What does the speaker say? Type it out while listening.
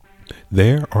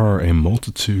There are a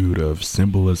multitude of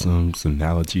symbolisms,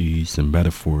 analogies, and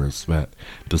metaphors that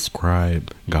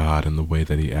describe God and the way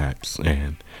that he acts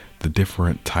and the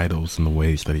different titles and the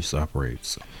ways that he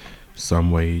operates. Some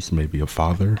ways may be a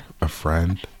father, a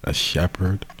friend, a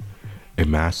shepherd, a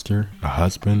master, a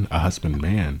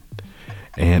husbandman,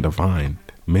 and a vine.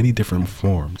 Many different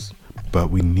forms, but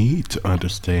we need to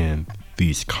understand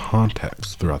these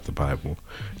contexts throughout the Bible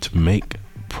to make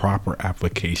proper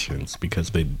applications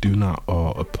because they do not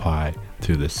all apply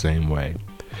to the same way.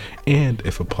 And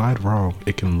if applied wrong,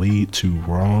 it can lead to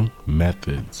wrong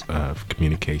methods of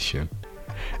communication.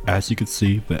 As you can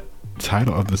see, the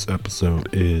title of this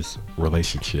episode is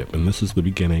Relationship, and this is the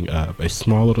beginning of a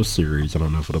small little series. I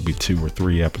don't know if it'll be 2 or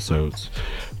 3 episodes,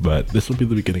 but this will be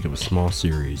the beginning of a small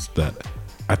series that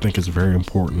I think is very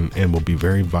important and will be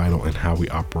very vital in how we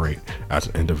operate as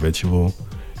an individual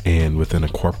and within a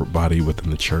corporate body within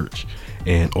the church,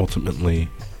 and ultimately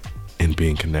in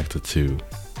being connected to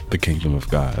the kingdom of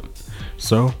God.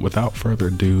 So without further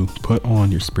ado, put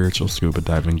on your spiritual scuba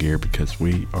diving gear because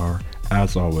we are,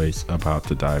 as always, about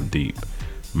to dive deep.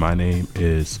 My name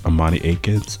is Amani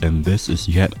Akins, and this is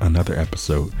yet another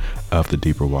episode of the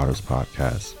Deeper Waters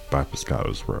podcast by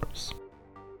Pescados Rose.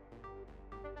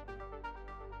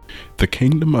 The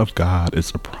kingdom of God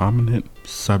is a prominent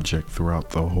subject throughout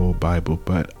the whole Bible,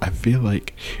 but I feel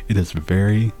like it is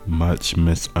very much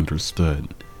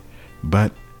misunderstood.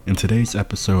 But in today's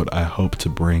episode, I hope to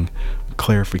bring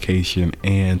clarification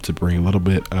and to bring a little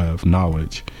bit of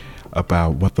knowledge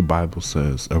about what the Bible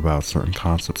says about certain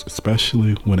concepts,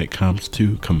 especially when it comes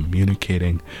to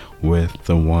communicating with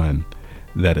the one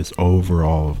that is over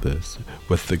all of this,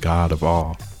 with the God of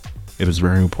all. It is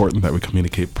very important that we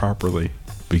communicate properly,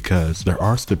 because there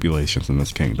are stipulations in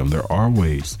this kingdom. There are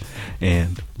ways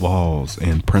and laws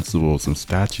and principles and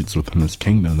statutes within this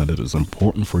kingdom that it is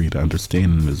important for you to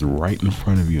understand and is right in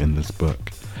front of you in this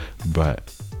book,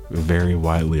 but very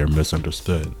widely are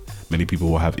misunderstood. Many people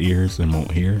will have ears and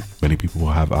won't hear. Many people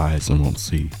will have eyes and won't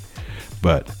see.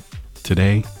 But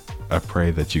today, I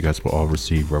pray that you guys will all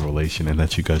receive revelation and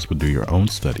that you guys will do your own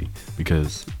study,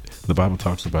 because the Bible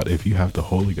talks about if you have the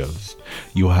Holy Ghost,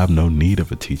 you will have no need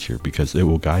of a teacher because it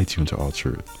will guide you into all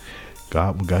truth.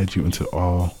 God will guide you into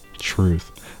all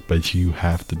truth, but you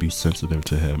have to be sensitive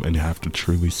to him and you have to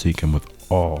truly seek him with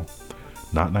all,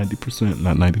 not 90%,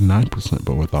 not 99%,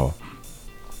 but with all.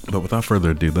 But without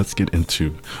further ado, let's get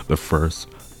into the first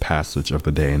passage of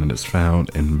the day, and it is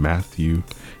found in Matthew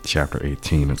chapter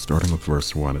 18, and starting with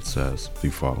verse 1, it says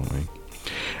the following.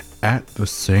 At the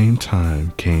same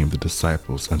time came the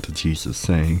disciples unto Jesus,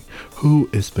 saying, Who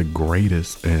is the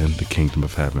greatest in the kingdom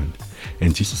of heaven?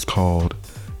 And Jesus called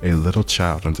a little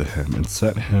child unto him, and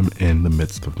set him in the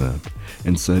midst of them,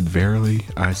 and said, Verily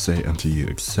I say unto you,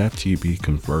 except ye be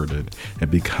converted, and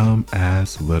become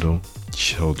as little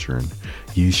children,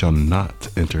 ye shall not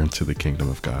enter into the kingdom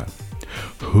of God.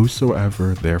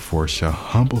 Whosoever therefore shall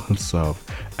humble himself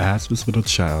as this little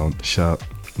child,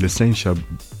 the same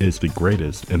is the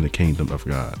greatest in the kingdom of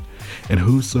God. And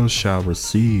whoso shall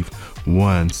receive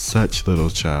one such little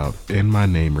child in my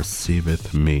name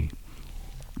receiveth me.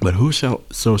 But whoso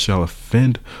shall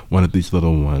offend one of these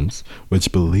little ones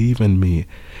which believe in me,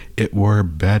 it were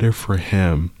better for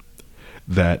him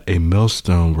that a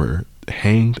millstone were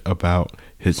hanged about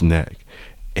his neck,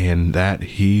 and that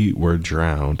he were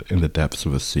drowned in the depths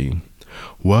of the sea.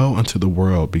 Woe unto the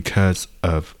world because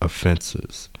of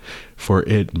offenses, for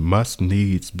it must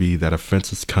needs be that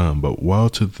offenses come, but woe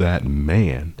to that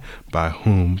man by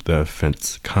whom the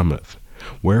offense cometh.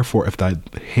 Wherefore, if thy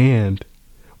hand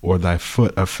or thy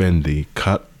foot offend thee,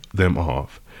 cut them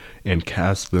off, and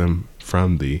cast them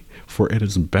from thee. For it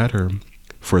is better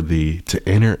for thee to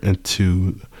enter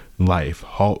into life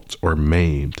halt or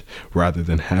maimed, rather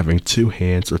than having 2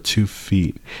 hands or 2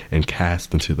 feet, and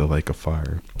cast into the lake of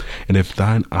fire. And if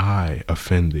thine eye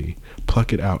offend thee,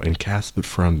 pluck it out and cast it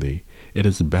from thee. It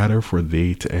is better for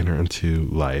thee to enter into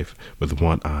life with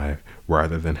 1 eye,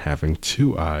 rather than having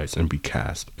 2 eyes and be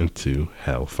cast into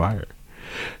hell fire.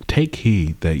 Take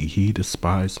heed that ye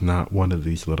despise not one of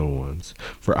these little ones.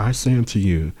 For I say unto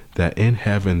you, that in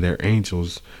heaven their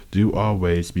angels do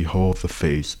always behold the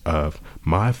face of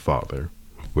my Father,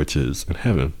 which is in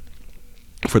heaven.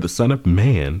 For the Son of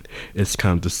Man is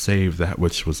come to save that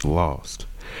which was lost.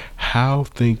 How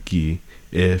think ye,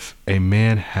 if a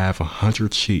man have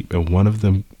 100 sheep, and one of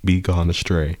them be gone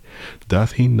astray,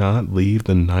 doth he not leave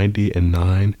the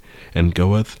 99 and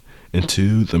goeth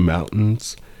into the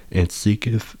mountains, and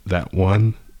seeketh that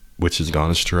one which is gone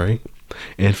astray?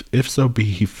 And if so be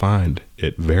he find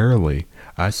it, verily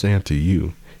I say unto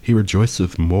you, he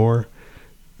rejoiceth more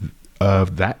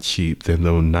of that sheep than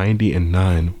the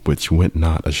 99 which went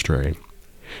not astray.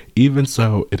 Even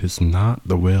so, it is not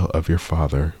the will of your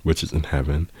Father which is in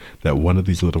heaven that one of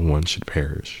these little ones should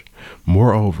perish.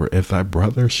 Moreover, if thy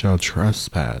brother shall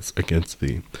trespass against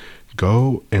thee,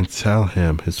 go and tell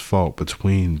him his fault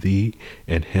between thee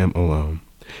and him alone.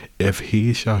 If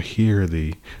he shall hear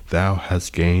thee, thou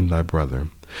hast gained thy brother.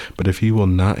 But if he will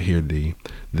not hear thee,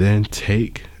 then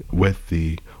take with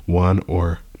thee one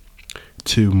or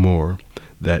two more,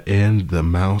 that in the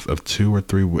mouth of 2 or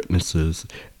 3 witnesses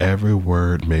every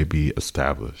word may be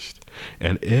established.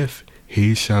 And if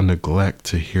he shall neglect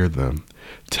to hear them,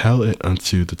 tell it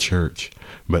unto the church.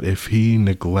 But if he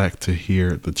neglect to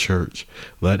hear the church,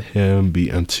 let him be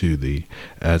unto thee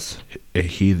as a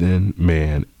heathen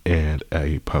man and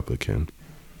a publican.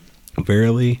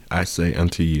 Verily I say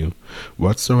unto you,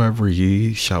 whatsoever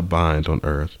ye shall bind on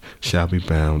earth shall be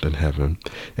bound in heaven,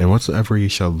 and whatsoever ye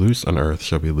shall loose on earth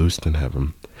shall be loosed in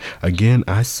heaven. Again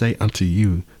I say unto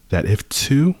you, that if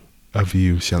 2 of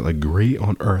you shall agree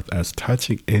on earth as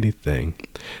touching anything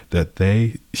that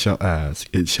they shall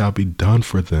ask, it shall be done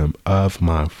for them of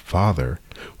my Father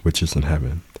which is in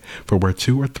heaven. For where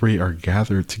 2 or 3 are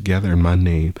gathered together in my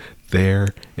name, there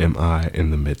am I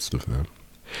in the midst of them.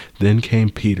 Then came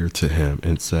Peter to him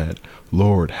and said,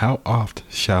 Lord, how oft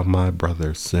shall my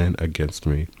brother sin against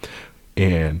me,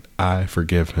 and I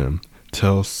forgive him?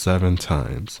 Till 7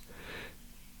 times.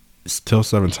 Till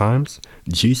 7 times?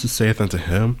 Jesus saith unto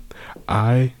him,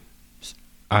 I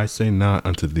say not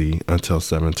unto thee until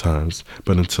 7 times,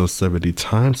 but until 70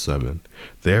 times 7.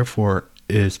 Therefore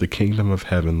is the kingdom of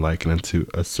heaven likened unto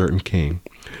a certain king,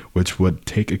 which would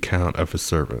take account of his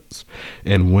servants.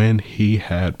 And when he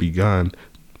had begun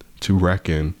to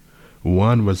reckon,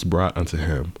 one was brought unto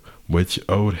him, which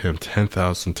owed him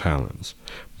 10,000 talents.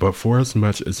 But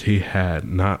forasmuch as he had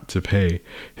not to pay,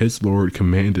 his Lord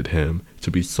commanded him to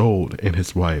be sold, and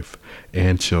his wife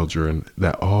and children,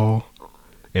 that all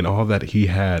that he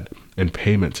had, in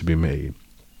payment to be made.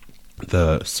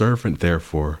 The servant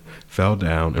therefore fell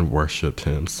down and worshipped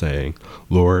him, saying,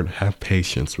 Lord, have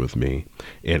patience with me,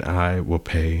 and I will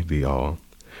pay thee all.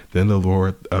 Then the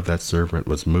Lord of that servant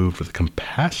was moved with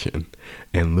compassion,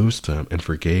 and loosed him, and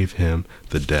forgave him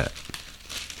the debt.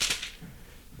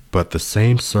 But the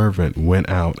same servant went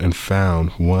out and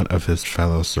found one of his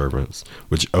fellow servants,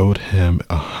 which owed him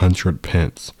 100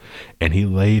 pence. And he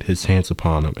laid his hands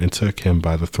upon him, and took him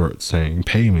by the throat, saying,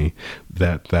 Pay me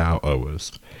that thou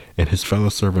owest. And his fellow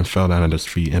servant fell down at his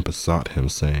feet, and besought him,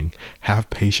 saying, Have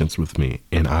patience with me,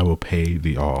 and I will pay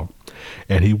thee all.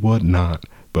 And he would not,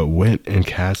 but went and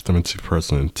cast him into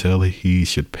prison till he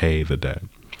should pay the debt.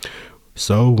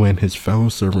 So when his fellow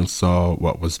servants saw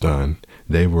what was done,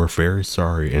 they were very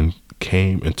sorry, and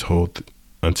came and told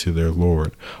unto their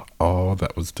Lord all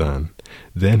that was done.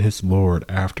 Then his Lord,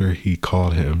 after he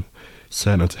called him,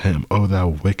 said unto him, O thou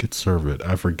wicked servant,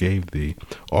 I forgave thee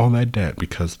all thy debt,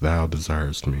 because thou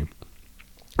desirest me.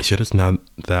 Shouldest not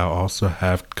thou also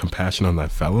have compassion on thy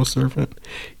fellow servant,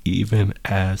 even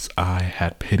as I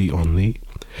had pity on thee?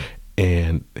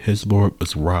 And his Lord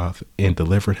was wroth, and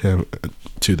delivered him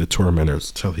to the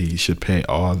tormentors, till he should pay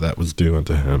all that was due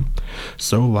unto him.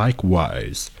 So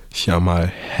likewise shall my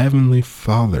heavenly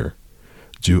Father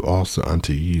do also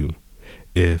unto you,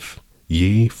 if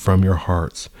ye from your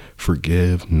hearts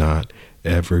forgive not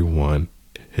every one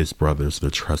his brothers their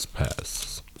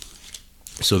trespasses.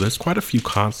 So there's quite a few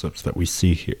concepts that we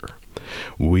see here.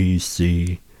 We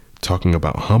see talking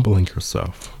about humbling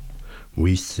yourself.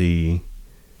 We see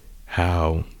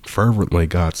how fervently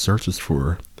God searches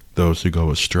for those who go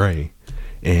astray,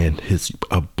 and his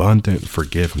abundant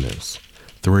forgiveness.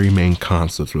 3 main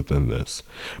concepts within this.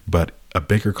 But a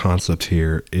bigger concept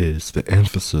here is the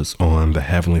emphasis on the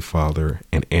Heavenly Father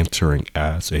and entering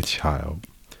as a child.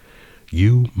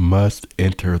 You must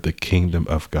enter the kingdom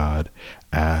of God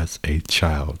as a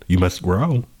child. You must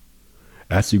grow.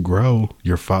 As you grow,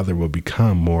 your Father will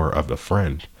become more of a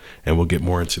friend. And we'll get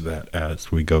more into that as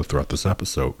we go throughout this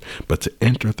episode. But to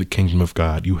enter the kingdom of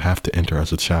God, you have to enter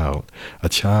as a child. A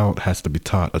child has to be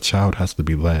taught. A child has to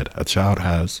be led. A child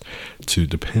has to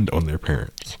depend on their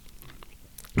parents.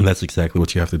 And that's exactly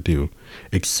what you have to do.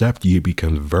 Except ye be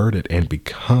converted and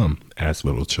become as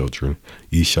little children,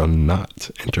 ye shall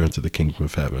not enter into the kingdom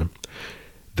of heaven.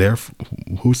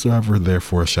 Whosoever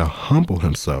therefore shall humble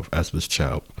himself as this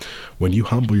child. When you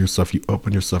humble yourself, you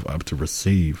open yourself up to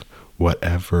receive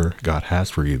whatever God has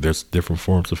for you. There's different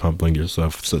forms of humbling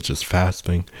yourself, such as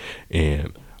fasting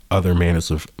and other manners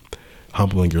of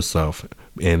humbling yourself.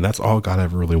 And that's all God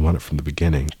ever really wanted from the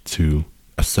beginning, to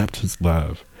accept his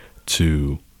love,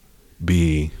 to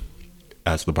be,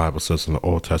 as the Bible says in the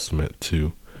Old Testament,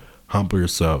 to Humble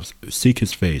yourselves, seek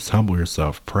his face, humble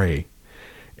yourself, pray,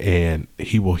 and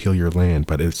he will heal your land.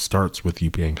 But it starts with you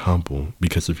being humble,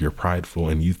 because if you're prideful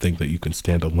and you think that you can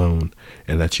stand alone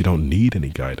and that you don't need any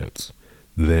guidance,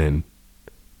 then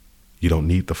you don't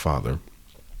need the Father.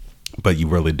 But you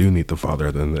really do need the Father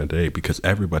at the end of the day, because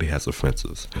everybody has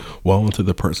offenses. Well, unto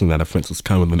the person that offenses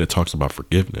come, and then it talks about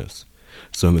forgiveness.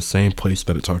 So in the same place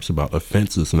that it talks about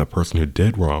offenses and a person who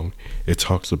did wrong, it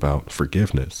talks about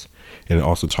forgiveness. And it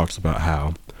also talks about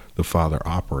how the Father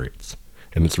operates.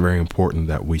 And it's very important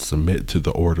that we submit to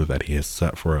the order that he has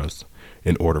set for us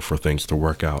in order for things to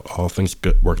work out. All things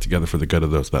work together for the good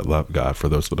of those that love God, for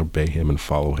those that obey him and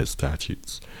follow his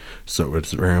statutes. So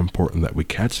it's very important that we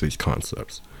catch these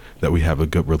concepts, that we have a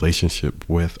good relationship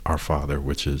with our Father,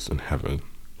 which is in heaven.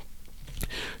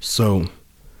 So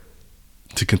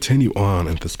to continue on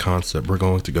in this concept, we're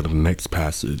going to go to the next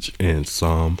passage in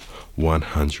Psalm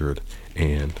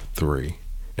 103,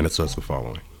 and it says the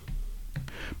following.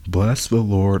 Bless the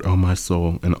Lord, O my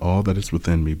soul, and all that is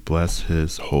within me, bless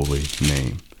his holy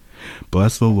name.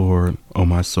 Bless the Lord, O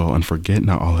my soul, and forget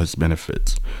not all his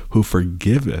benefits, who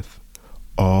forgiveth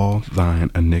all thine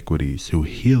iniquities, who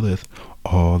healeth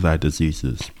all thy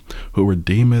diseases, who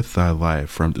redeemeth thy life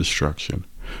from destruction,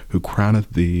 who crowneth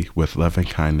thee with loving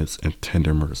kindness and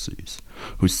tender mercies,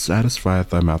 who satisfieth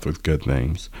thy mouth with good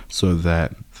things, so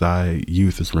that thy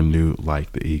youth is renewed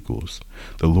like the eagles.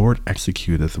 The Lord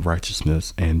executeth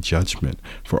righteousness and judgment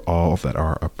for all that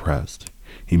are oppressed.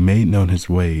 He made known his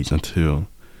ways unto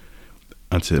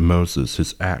Moses,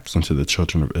 his acts unto the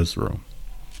children of Israel.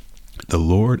 The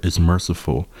Lord is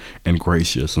merciful and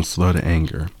gracious and slow to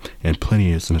anger, and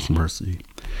plenteous in his mercy.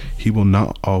 He will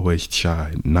not always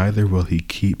chide, neither will he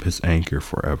keep his anger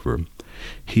forever.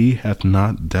 He hath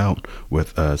not dealt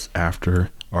with us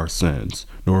after our sins,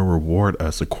 nor reward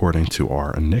us according to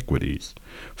our iniquities.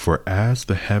 For as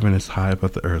the heaven is high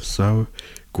above the earth, so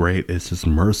great is his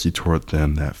mercy toward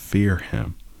them that fear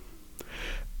him.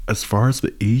 As far as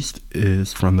the east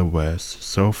is from the west,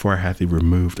 so far hath he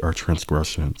removed our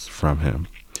transgressions from him.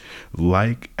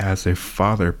 Like as a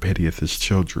father pitieth his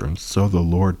children, so the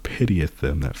Lord pitieth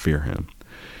them that fear him.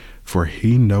 For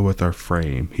he knoweth our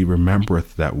frame, he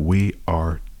remembereth that we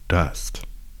are dust.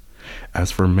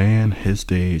 As for man, his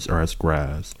days are as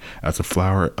grass, as a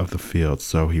flower of the field,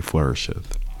 so he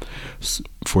flourisheth.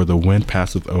 For the wind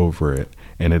passeth over it,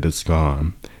 and it is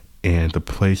gone, and the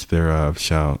place thereof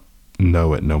shall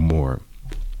know it no more.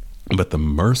 But the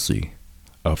mercy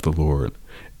of the Lord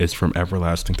is from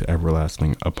everlasting to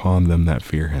everlasting upon them that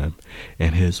fear him,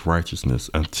 and his righteousness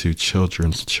unto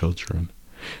children's children,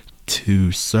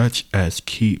 to such as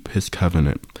keep his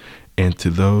covenant, and to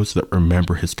those that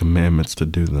remember his commandments to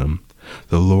do them.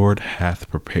 The Lord hath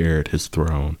prepared his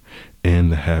throne in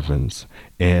the heavens,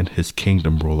 and his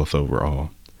kingdom ruleth over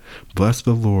all. Bless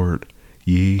the Lord,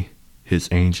 ye his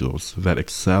angels, that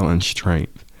excel in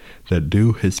strength, that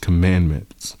do his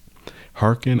commandments.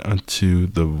 Hearken unto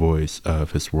the voice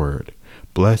of his word.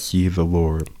 Bless ye the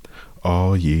Lord,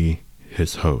 all ye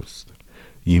his hosts,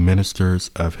 ye ministers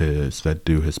of his that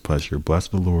do his pleasure. Bless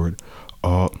the Lord,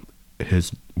 all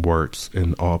his works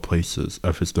in all places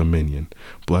of his dominion.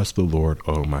 Bless the Lord,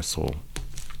 O my soul.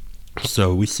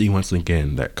 So we see once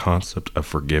again that concept of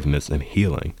forgiveness and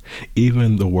healing.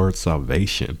 Even the word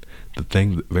salvation,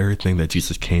 the very thing that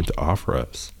Jesus came to offer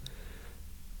us.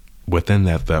 Within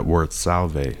that word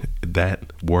salve,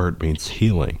 that word means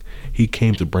healing. He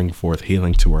came to bring forth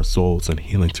healing to our souls and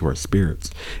healing to our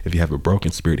spirits. If you have a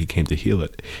broken spirit, he came to heal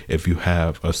it. If you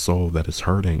have a soul that is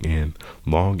hurting and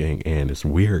longing and is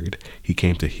wearied, he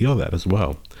came to heal that as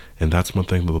well. And that's one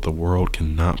thing that the world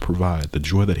cannot provide. The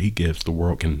joy that he gives, the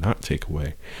world cannot take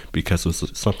away, because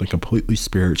it's something completely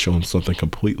spiritual and something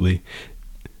completely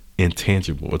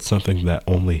intangible. It's something that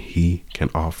only he can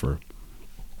offer.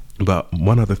 But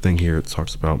one other thing here it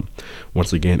talks about,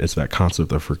 once again, is that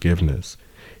concept of forgiveness.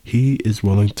 He is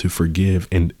willing to forgive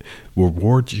and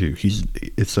reward you.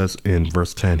 It says in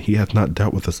verse 10, he hath not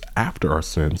dealt with us after our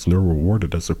sins, nor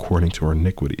rewarded us according to our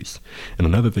iniquities. And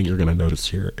another thing you're going to notice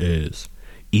here is,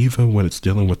 even when it's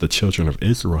dealing with the children of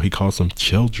Israel, he calls them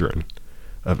children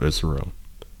of Israel.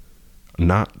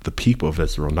 Not the people of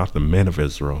Israel, not the men of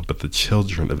Israel, but the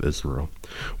children of Israel.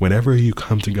 Whenever you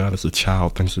come to God as a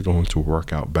child, things are going to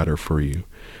work out better for you,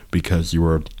 because you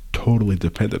are totally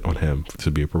dependent on him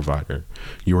to be a provider.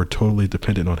 You are totally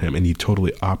dependent on him, and you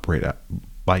totally operate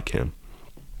like him.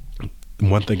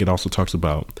 One thing it also talks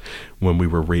about when we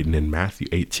were reading in Matthew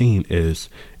 18 is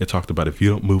it talked about, if you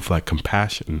don't move by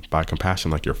compassion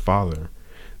like your Father,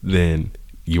 then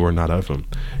you are not of him,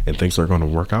 and things are going to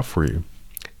work out for you.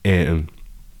 And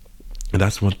And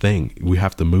that's one thing. We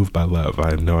have to move by love.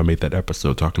 I know I made that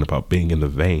episode talking about being in the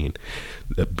vein.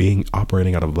 That being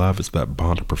operating out of love is that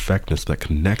bond of perfectness that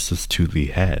connects us to the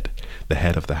head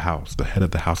of the house, the head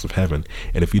of the house of heaven.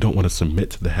 And if you don't want to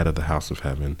submit to the head of the house of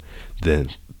heaven, then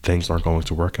things aren't going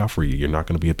to work out for you. You're not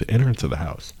going to be able to enter into the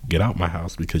house. Get out my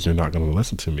house because you're not going to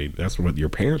listen to me. That's what your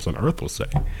parents on earth will say.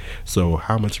 So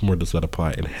how much more does that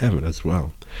apply in heaven as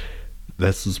well?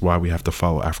 This is why we have to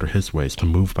follow after his ways, to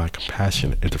move by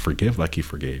compassion and to forgive like he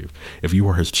forgave. If you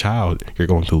are his child, you're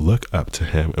going to look up to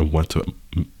him and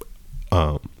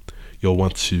you'll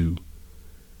want to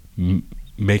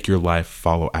make your life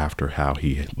follow after how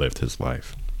he lived his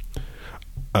life.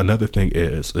 Another thing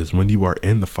is when you are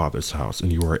in the Father's house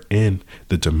and you are in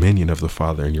the dominion of the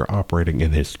Father and you're operating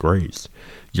in his grace,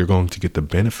 you're going to get the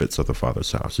benefits of the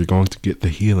Father's house. You're going to get the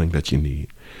healing that you need.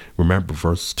 Remember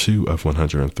verse 2 of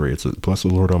 103. It says, bless the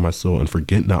Lord, O my soul, and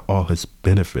forget not all his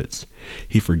benefits.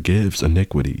 He forgives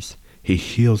iniquities. He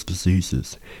heals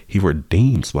diseases. He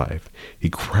redeems life. He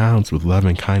crowns with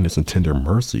loving kindness and tender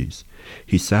mercies.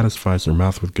 He satisfies your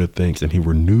mouth with good things, and he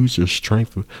renews your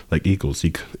strength like eagles.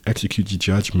 He executes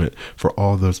judgment for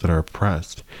all those that are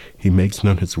oppressed. He makes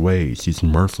known his ways. He's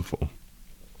merciful.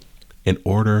 In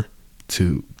order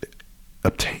to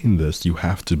obtain this, you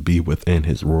have to be within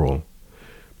his rule.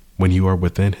 When you are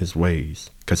within his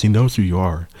ways, because he knows who you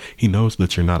are, he knows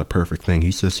that you're not a perfect thing.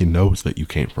 He says he knows that you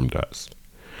came from dust.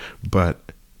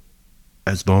 But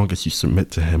as long as you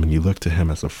submit to him and you look to him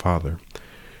as a father,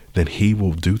 then he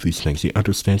will do these things. He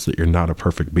understands that you're not a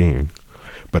perfect being,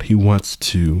 but he wants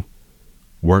to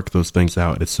work those things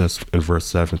out. It says in verse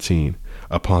 17,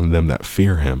 upon them that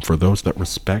fear him, for those that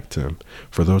respect him,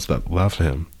 for those that love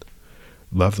him.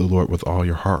 Love the Lord with all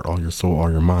your heart, all your soul,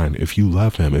 all your mind. If you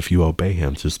love him, if you obey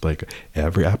him, just like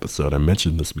every episode, I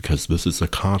mentioned this because this is a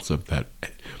concept that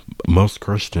most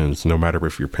Christians, no matter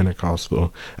if you're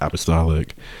Pentecostal,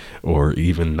 apostolic, or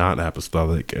even not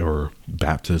apostolic or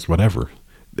Baptist, whatever,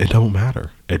 it don't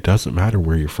matter. It doesn't matter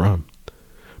where you're from.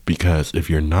 Because if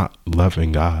you're not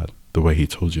loving God the way he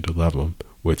told you to love him,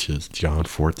 which is John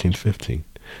 14:15,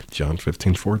 John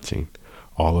 15:14,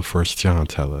 all of 1 John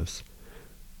tell us,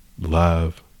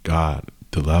 love God.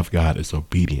 To love God is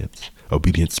obedience.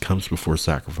 Obedience comes before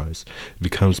sacrifice.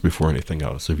 It comes before anything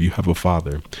else. If you have a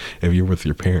father, if you're with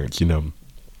your parents, they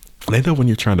know when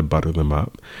you're trying to butter them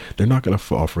up. They're not going to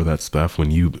fall for that stuff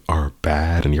when you are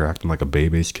bad and you're acting like a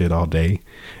baby's kid all day.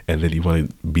 And then you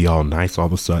want to be all nice all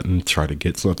of a sudden, try to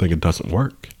get something. It doesn't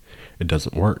work. It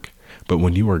doesn't work. But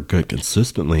when you are good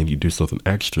consistently and you do something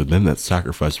extra, then that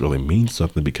sacrifice really means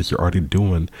something because you're already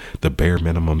doing the bare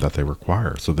minimum that they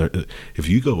require. So that if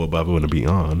you go above and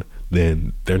beyond,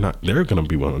 then they're going to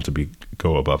be willing to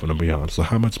go above and beyond. So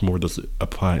how much more does it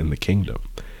apply in the kingdom?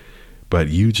 But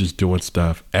you just doing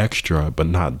stuff extra, but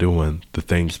not doing the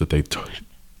things that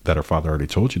that our Father already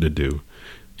told you to do,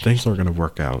 things aren't going to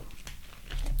work out.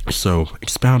 So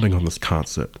expounding on this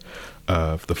concept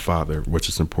of the Father, which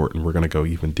is important, we're going to go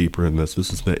even deeper in this.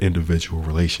 This is the individual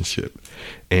relationship,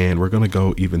 and we're going to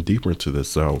go even deeper into this.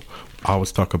 So I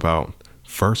always talk about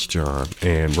 1 John,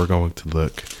 and we're going to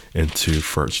look into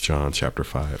 1 John chapter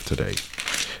 5 today.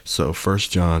 So 1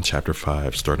 John chapter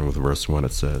 5, starting with verse 1,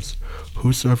 it says,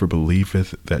 whosoever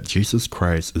believeth that Jesus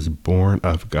Christ is born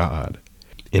of God,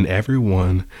 and every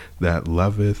one that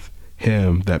loveth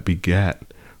him that begat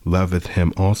loveth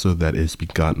him also that is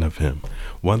begotten of him.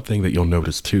 One thing that you'll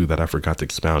notice too that I forgot to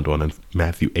expound on in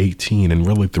Matthew 18 and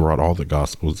really throughout all the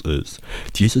Gospels is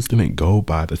Jesus didn't go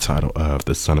by the title of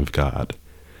the Son of God.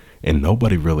 And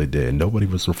nobody really did. Nobody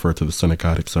was referred to the Son of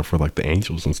God except for like the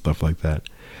angels and stuff like that.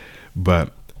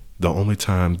 But the only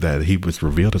time that he was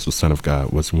revealed as the Son of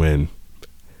God was when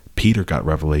Peter got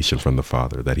revelation from the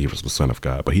Father that he was the Son of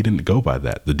God, but he didn't go by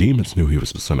that. The demons knew he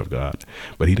was the Son of God,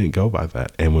 but he didn't go by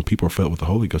that. And when people are filled with the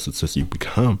Holy Ghost, it says you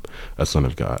become a son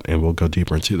of God, and we'll go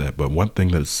deeper into that. But one thing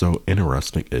that is so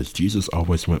interesting is Jesus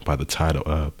always went by the title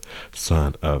of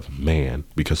Son of Man,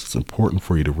 because it's important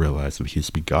for you to realize that he's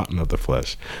begotten of the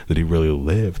flesh, that he really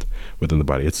lived within the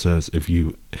body. It says if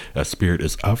a spirit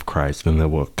is of Christ, then they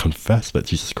will confess that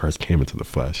Jesus Christ came into the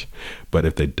flesh. But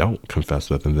if they don't confess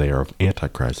that, then they are of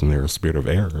Antichrist, and they're a spirit of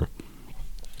error.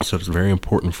 So it's very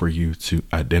important for you to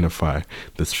identify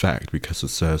this fact, because it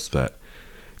says that,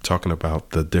 talking about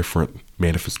the different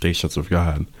manifestations of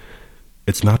God,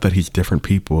 it's not that he's different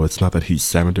people. It's not that he's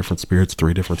 7 different spirits,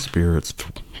 3 different spirits,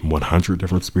 100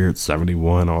 different spirits,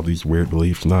 71, all these weird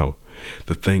beliefs. No,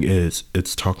 the thing is,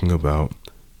 it's talking about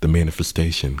the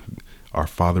manifestation, our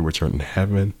Father which art in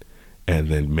heaven, and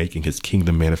then making his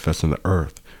kingdom manifest in the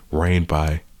earth, reigned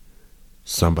by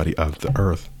somebody of the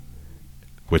earth,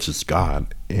 which is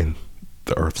God in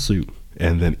the earth suit.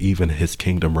 and then even his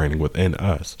kingdom reigning within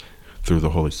us through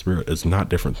the Holy Spirit is not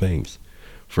different things.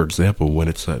 For example, when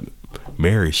it said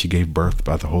Mary, she gave birth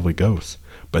by the Holy Ghost,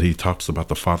 but he talks about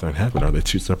the Father in heaven. Are they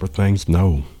two separate things?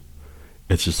 No.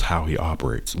 It's just how he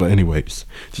operates. But anyways,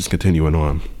 just continuing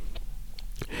on.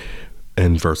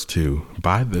 In verse 2,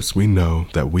 by this we know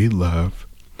that we love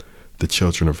the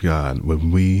children of God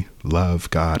when we love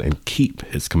God and keep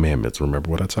his commandments. Remember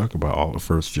what I talk about all of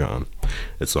 1 John.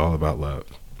 It's all about love.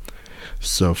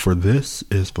 So for this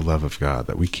is the love of God,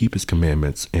 that we keep his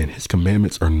commandments, and his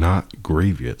commandments are not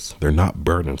grievous. They're not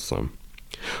burdensome.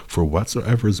 For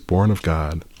whatsoever is born of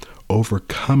God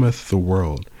overcometh the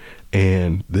world,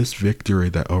 and this victory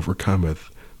that overcometh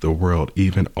the world,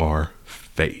 even our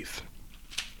faith.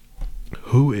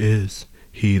 Who is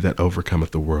he that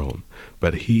overcometh the world,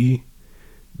 but he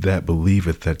that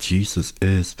believeth that Jesus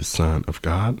is the Son of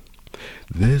God?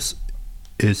 This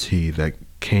is he that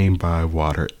came by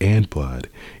water and blood,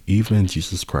 even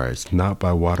Jesus Christ, not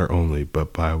by water only,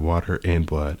 but by water and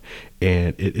blood.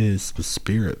 And it is the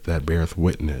Spirit that beareth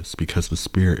witness, because the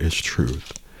Spirit is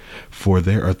truth. For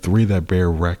there are three that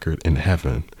bear record in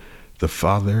heaven, the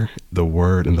Father, the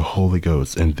Word, and the Holy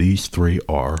Ghost, and these three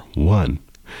are one.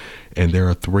 And there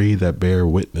are three that bear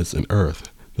witness in earth,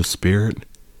 the Spirit,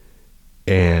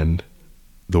 and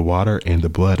the water, and the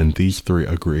blood, and these three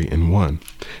agree in one.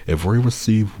 If we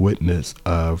receive witness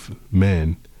of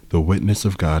men, the witness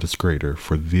of God is greater,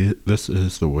 for this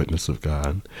is the witness of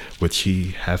God, which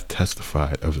he hath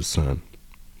testified of his Son.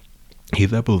 He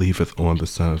that believeth on the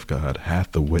Son of God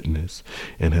hath the witness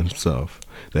in himself.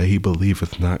 That he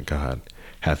believeth not God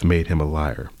hath made him a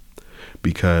liar,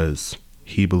 because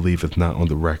he believeth not on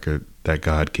the record that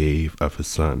God gave of his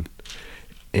Son.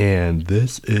 And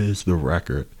this is the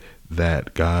record,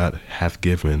 that God hath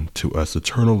given to us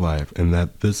eternal life, and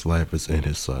that this life is in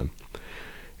his Son.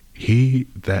 He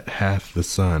that hath the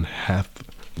Son hath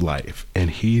life, and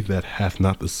he that hath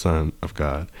not the Son of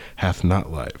God hath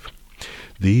not life.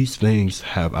 These things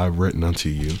have I written unto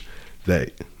you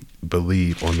that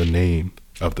believe on the name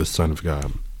of the Son of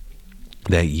God,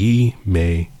 that ye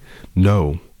may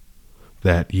know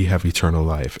that ye have eternal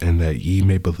life, and that ye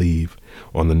may believe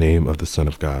on the name of the Son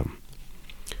of God.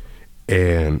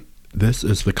 And this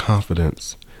is the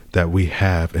confidence that we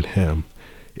have in him.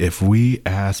 If we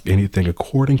ask anything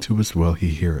according to his will, he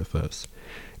heareth us.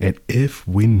 And if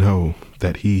we know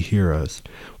that he hear us,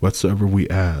 whatsoever we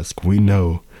ask, we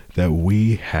know that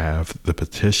we have the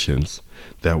petitions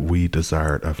that we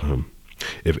desired of him.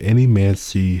 If any man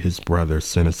see his brother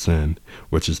sin a sin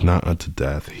which is not unto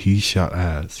death, he shall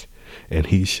ask, and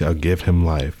he shall give him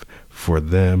life for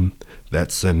them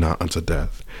that sin not unto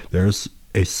death. There's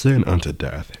a sin unto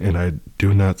death, and I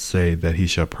do not say that he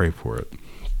shall pray for it.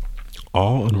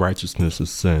 All unrighteousness is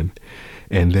sin,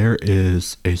 and there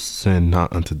is a sin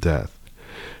not unto death.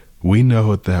 We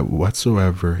know that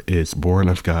whatsoever is born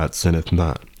of God sinneth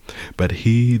not, but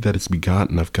he that is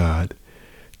begotten of God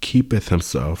keepeth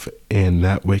himself, and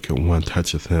that wicked one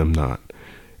toucheth him not.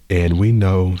 And we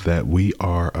know that we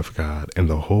are of God, and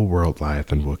the whole world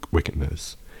lieth in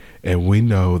wickedness. And we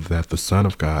know that the Son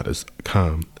of God is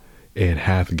come, and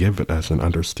hath given us an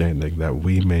understanding, that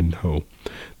we may know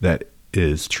that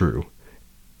is true.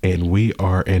 And we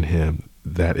are in him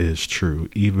that is true,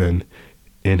 even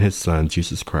in his Son,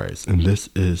 Jesus Christ. And this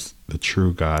is the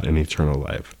true God and eternal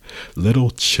life. Little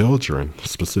children,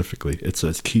 specifically, it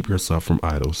says, keep yourself from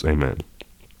idols. Amen.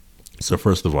 So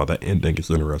first of all, that ending is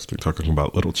interesting, talking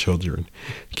about little children.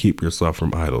 Keep yourself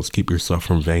from idols. Keep yourself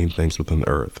from vain things within the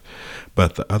earth.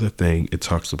 But the other thing it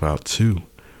talks about too,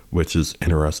 which is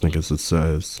interesting, is it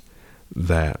says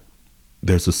that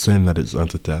there's a sin that is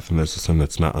unto death, and there's a sin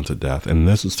that's not unto death. And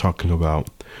this is talking about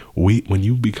when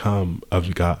you become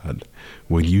of God,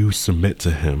 when you submit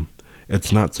to him,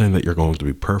 it's not saying that you're going to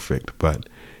be perfect, but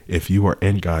if you are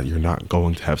in God, you're not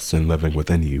going to have sin living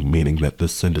within you, meaning that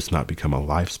this sin does not become a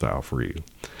lifestyle for you.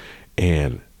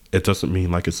 And it doesn't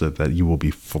mean, like I said, that you will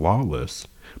be flawless,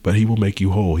 but he will make you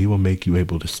whole. He will make you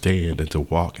able to stand and to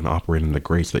walk and operate in the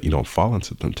grace that you don't fall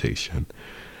into temptation.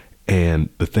 And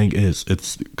the thing is,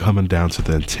 it's coming down to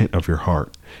the intent of your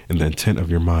heart, and the intent of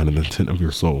your mind, and the intent of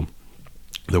your soul.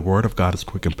 The word of God is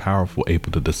quick and powerful,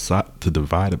 able to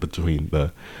divide it between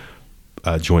the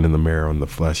joint and the marrow and the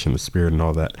flesh and the spirit and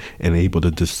all that, and able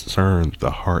to discern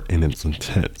the heart and its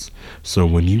intents. So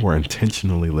when you are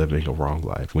intentionally living a wrong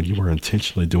life, when you are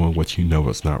intentionally doing what you know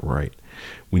is not right,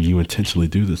 when you intentionally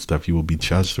do this stuff, you will be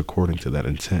judged according to that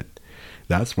intent.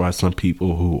 That's why some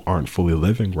people who aren't fully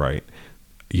living right,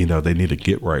 they need to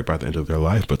get right by the end of their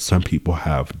life. But some people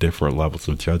have different levels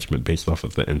of judgment based off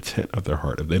of the intent of their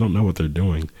heart. If they don't know what they're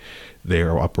doing, they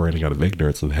are operating out of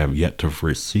ignorance and have yet to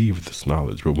receive this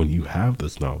knowledge. But when you have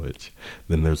this knowledge,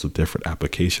 then there's a different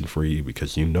application for you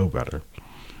because you know better.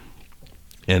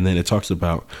 And then it talks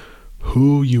about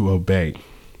who you obey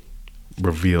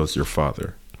reveals your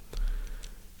Father.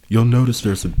 You'll notice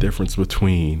there's a difference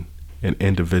between an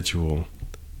individual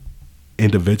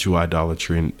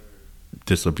idolatry and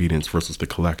disobedience versus the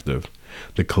collective.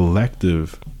 The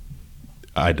collective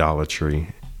idolatry,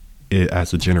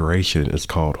 as a generation, is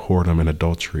called whoredom and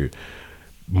adultery.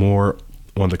 More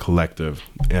on the collective,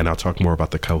 and I'll talk more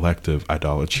about the collective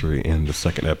idolatry in the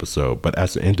second episode. But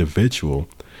as an individual,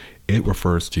 it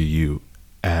refers to you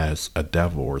as a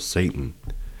devil or Satan,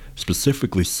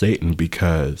 specifically Satan,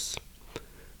 because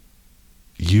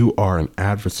you are an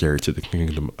adversary to the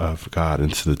kingdom of God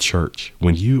and to the church.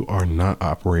 When you are not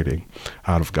operating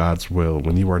out of God's will,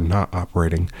 when you are not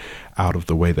operating out of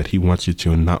the way that he wants you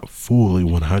to and not fully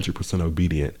 100%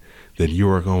 obedient, then you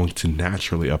are going to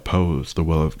naturally oppose the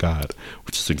will of God,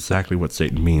 which is exactly what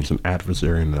Satan means, an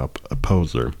adversary and an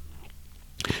opposer.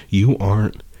 You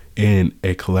aren't in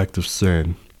a collective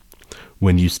sin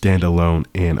when you stand alone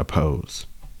and oppose.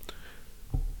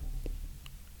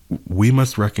 We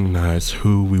must recognize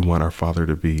who we want our Father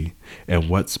to be and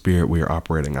what spirit we are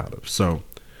operating out of. So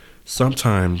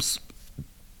sometimes,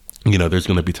 there's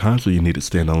going to be times where you need to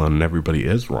stand alone and everybody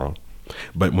is wrong.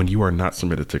 But when you are not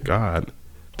submitted to God,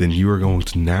 then you are going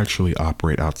to naturally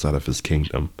operate outside of his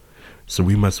kingdom. So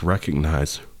we must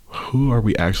recognize, who are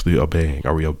we actually obeying?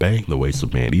 Are we obeying the ways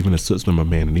of man, even a system of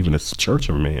man, and even a church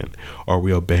of man? Are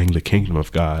we obeying the kingdom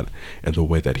of God and the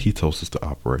way that he tells us to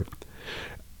operate?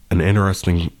 An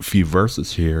interesting few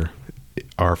verses here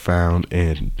are found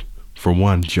in, for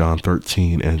one, John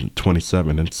 13 and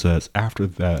 27. It says, after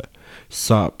that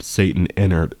sop Satan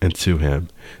entered into him.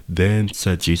 Then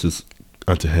said Jesus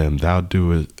unto him, thou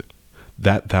doest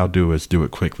do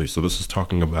it quickly. So this is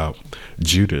talking about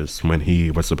Judas when he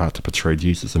was about to betray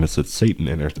Jesus, and it said Satan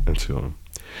entered into him.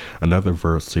 Another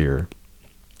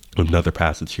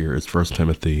passage here is 1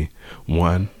 Timothy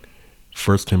 1,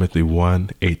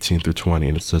 18 through 20.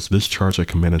 And it says, this charge I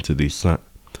commend unto thee, son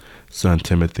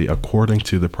Timothy, according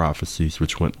to the prophecies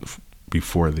which went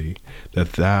before thee,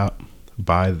 that thou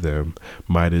by them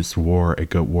mightest war a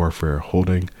good warfare,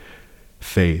 holding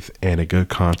faith and a good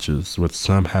conscience, with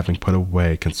some having put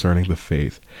away concerning the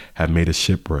faith have made a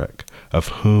shipwreck, of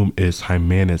whom is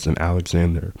Hymenaeus and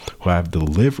Alexander, who I have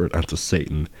delivered unto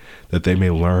Satan, that they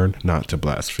may learn not to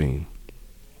blaspheme.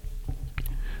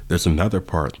 There's another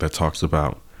part that talks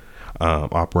about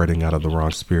operating out of the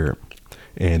wrong spirit,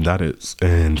 and that is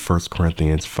in 1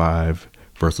 Corinthians 5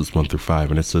 verses 1 through 5,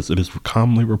 and it says, it is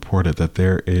commonly reported that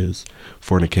there is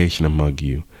fornication among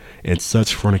you, and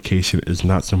such fornication is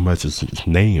not so much as is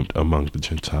named among the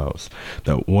Gentiles,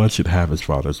 that one should have his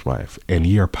father's wife. And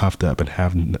ye are puffed up, and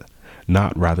have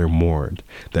not rather mourned,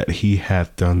 that he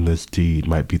hath done this deed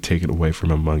might be taken away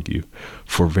from among you.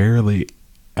 For verily,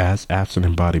 as absent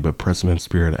in body but present in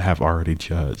spirit, I have already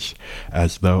judged,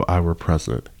 as though I were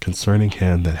present, concerning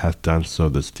him that hath done so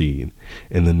this deed,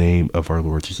 in the name of our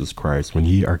Lord Jesus Christ, when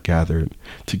ye are gathered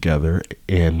together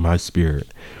in my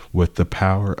spirit, with the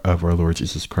power of our Lord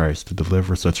Jesus Christ, to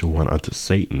deliver such a one unto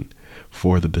Satan,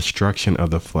 for the destruction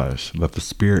of the flesh, that the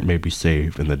spirit may be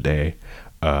saved in the day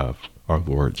of our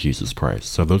Lord Jesus Christ.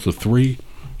 So those are three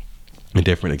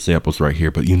different examples right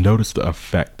here, but you notice the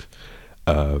effect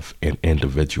of an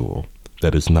individual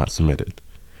that is not submitted.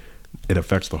 It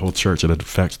affects the whole church, and it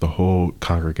affects the whole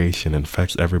congregation, and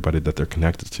affects everybody that they're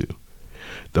connected to.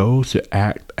 Those who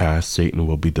act as Satan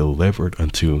will be delivered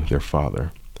unto their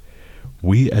Father.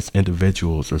 We as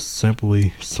individuals are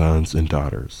simply sons and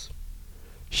daughters.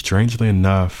 Strangely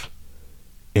enough,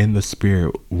 in the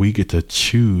spirit, we get to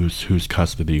choose whose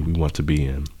custody we want to be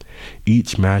in.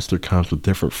 Each master comes with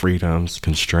different freedoms,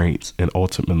 constraints, and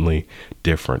ultimately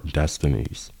different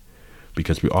destinies.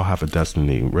 Because we all have a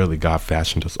destiny. Really, God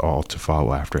fashioned us all to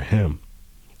follow after him.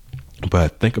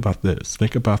 But think about this.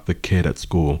 Think about the kid at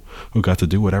school who got to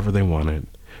do whatever they wanted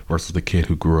versus the kid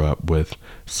who grew up with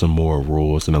some more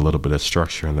rules and a little bit of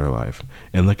structure in their life.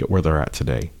 And look at where they're at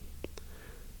today.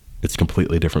 It's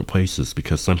completely different places,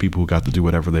 because some people who got to do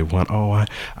whatever they want,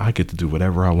 I get to do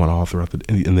whatever I want all throughout the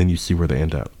day, and then you see where they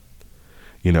end up.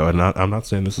 And I'm not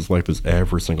saying this is like this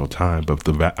every single time, but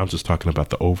I'm just talking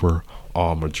about the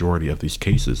overall majority of these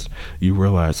cases. You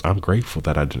realize I'm grateful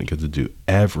that I didn't get to do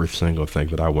every single thing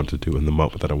that I wanted to do in the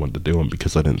moment that I wanted to do them,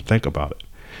 because I didn't think about it.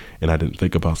 And I didn't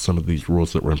think about some of these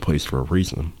rules that were in place for a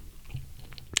reason.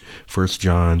 First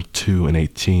John 2 and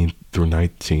 18 through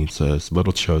 19 says,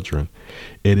 "Little children,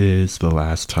 it is the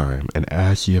last time, and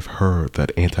as ye have heard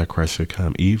that Antichrist should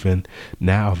come, even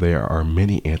now there are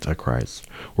many Antichrists,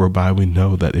 whereby we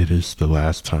know that it is the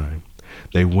last time.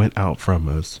 They went out from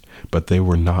us, but they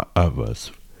were not of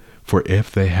us. For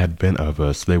if they had been of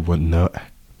us, they would no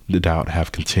doubt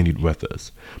have continued with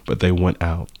us. But they went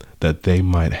out, that they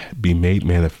might be made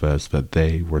manifest that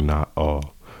they were not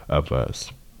all of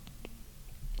us."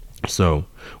 So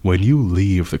when you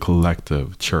leave the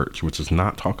collective church, which is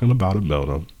not talking about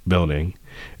a building,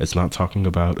 it's not talking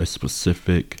about a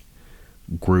specific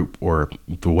group, or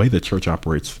the way the church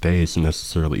operates today isn't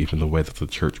necessarily even the way that the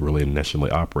church really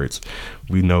initially operates.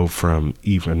 We know from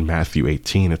even Matthew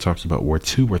 18, it talks about where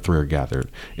 2 or 3 are gathered.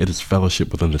 It is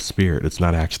fellowship within the Spirit. It's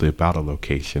not actually about a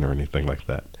location or anything like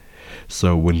that.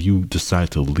 So when you decide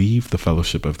to leave the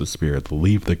fellowship of the Spirit, to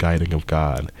leave the guiding of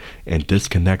God, and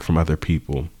disconnect from other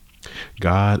people,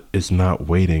 God is not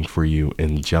waiting for you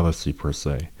in jealousy per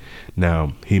se.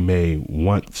 Now, he'll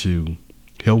want to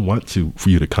for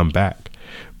you to come back,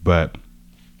 but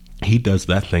he does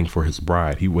that thing for his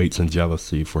bride. He waits in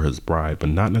jealousy for his bride, but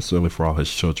not necessarily for all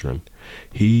his children.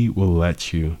 He will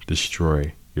let you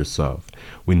destroy yourself.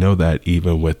 We know that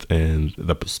even within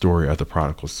the story of the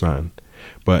prodigal son.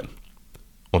 But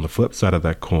on the flip side of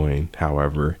that coin,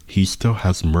 however, he still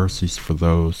has mercies for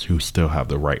those who still have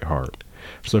the right heart.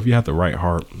 So if you have the right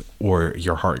heart, or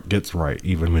your heart gets right,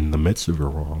 even in the midst of your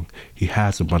wrong, he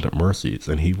has abundant mercies,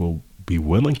 and he will be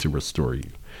willing to restore you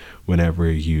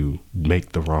whenever you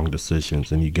make the wrong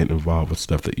decisions and you get involved with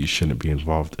stuff that you shouldn't be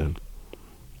involved in.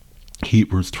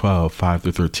 Hebrews 12, 5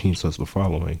 through 13 says the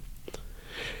following: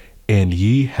 "And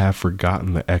ye have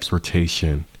forgotten the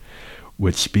exhortation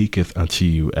which speaketh unto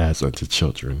you as unto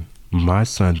children. My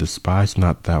son, despise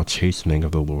not thou chastening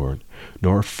of the Lord,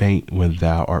 nor faint when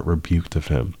thou art rebuked of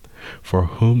him. For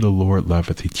whom the Lord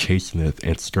loveth he chasteneth,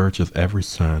 and scourgeth every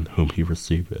son whom he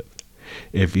receiveth.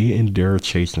 If ye endure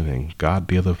chastening, God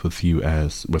dealeth with you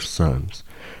as with sons.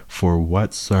 For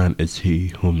what son is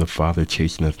he whom the Father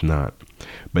chasteneth not?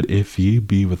 But if ye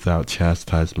be without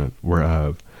chastisement,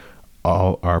 whereof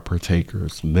all are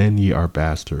partakers, then ye are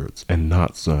bastards, and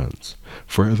not sons.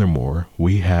 Furthermore,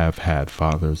 we have had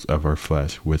fathers of our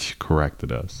flesh which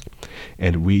corrected us,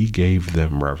 and we gave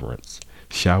them reverence.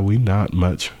 Shall we not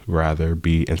much rather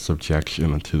be in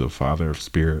subjection unto the Father of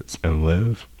spirits and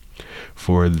live?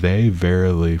 For they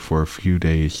verily for a few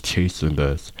days chastened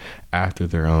us after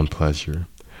their own pleasure,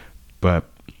 but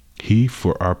he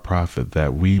for our profit,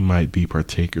 that we might be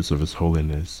partakers of his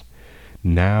holiness.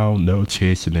 Now no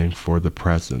chastening for the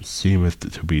present seemeth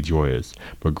to be joyous,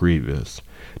 but grievous.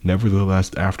 Nevertheless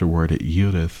afterward it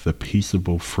yieldeth the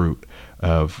peaceable fruit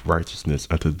of righteousness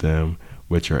unto them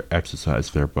which are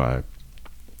exercised thereby.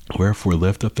 Wherefore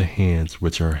lift up the hands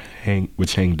which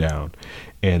hang down,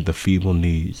 and the feeble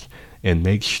knees, and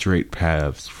make straight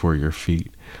paths for your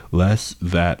feet, lest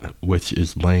that which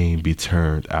is lame be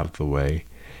turned out of the way,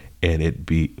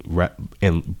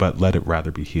 but let it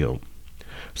rather be healed."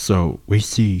 So we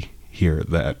see here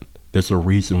that there's a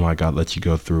reason why God lets you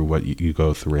go through what you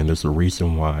go through, and there's a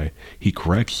reason why he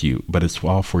corrects you, but it's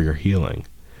all for your healing.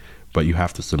 But you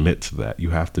have to submit to that.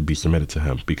 You have to be submitted to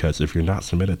him, because if you're not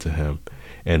submitted to him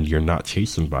and you're not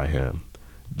chastened by him,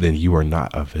 then you are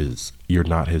not of his, you're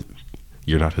not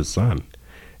his son.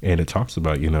 And it talks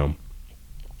about,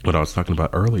 what I was talking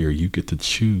about earlier, you get to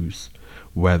choose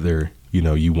whether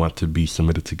you want to be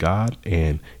submitted to God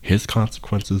and his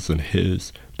consequences and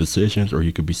his decisions, or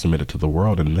you could be submitted to the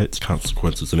world and its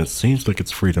consequences. And it seems like it's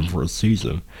freedom for a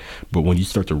season, but when you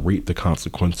start to reap the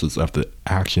consequences of the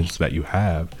actions that you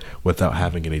have without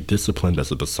having any discipline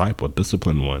as a disciple, a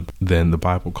disciplined one, then the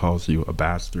Bible calls you a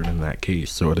bastard in that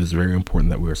case. So it is very important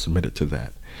that we are submitted to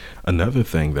that. Another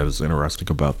thing that is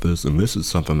interesting about this, and this is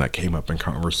something that came up in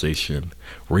conversation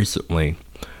recently,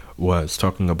 was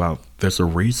talking about there's a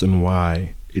reason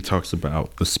why it talks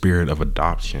about the spirit of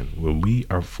adoption. When we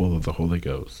are full of the Holy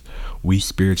Ghost, we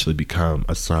spiritually become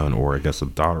a son, or I guess a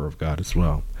daughter of God as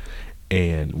well.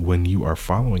 And when you are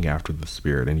following after the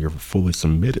Spirit and you're fully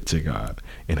submitted to God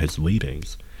and his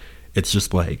leadings, it's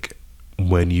just like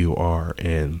when you are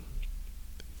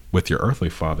with your earthly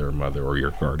father or mother or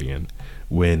your guardian,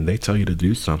 when they tell you to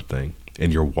do something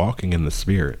and you're walking in the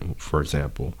Spirit, for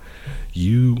example,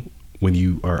 when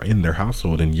you are in their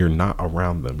household and you're not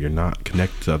around them, you're not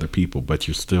connected to other people, but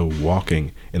you're still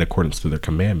walking in accordance to their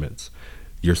commandments.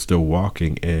 You're still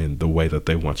walking in the way that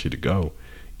they want you to go.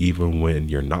 Even when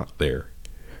you're not there,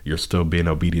 you're still being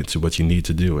obedient to what you need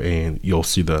to do. And you'll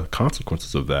see the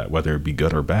consequences of that, whether it be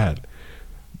good or bad,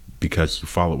 because you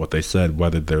follow what they said,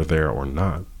 whether they're there or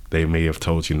not. They may have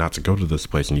told you not to go to this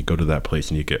place, and you go to that place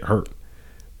and you get hurt.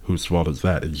 Whose fault is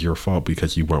that? It's your fault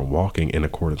because you weren't walking in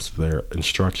accordance to their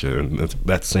instruction. And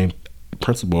that same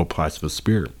principle applies to the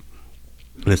Spirit.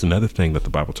 And there's another thing that the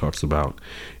Bible talks about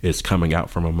is coming out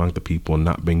from among the people and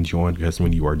not being joined, because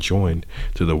when you are joined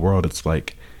to the world, it's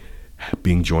like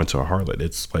being joined to a harlot.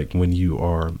 It's like when you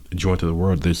are joined to the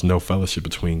world, there's no fellowship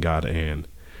between God and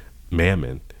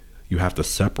mammon. You have to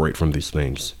separate from these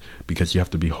things because you have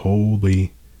to be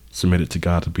wholly submitted to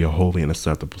God to be a holy and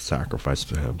acceptable sacrifice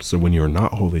to him. So when you're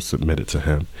not wholly submitted to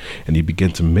him and you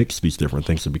begin to mix these different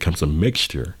things, it becomes a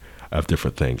mixture of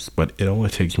different things. But it only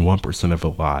takes 1% of a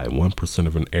lie, 1%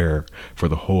 of an error for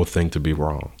the whole thing to be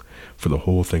wrong, for the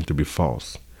whole thing to be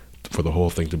false, for the whole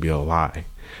thing to be a lie.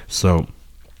 So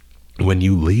when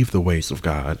you leave the ways of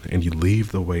God and you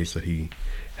leave the ways that he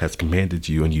has commanded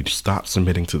you, and you stop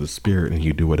submitting to the Spirit and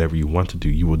you do whatever you want to do,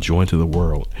 you will join to the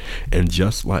world. And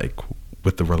just like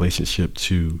with the relationship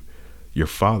to your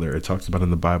father, it talks about in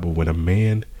the Bible, when a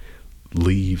man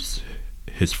leaves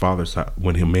his father's house,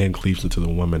 when a man cleaves into the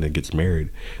woman and gets married,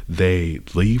 they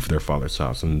leave their father's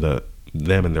house, and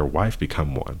them and their wife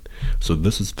become one. So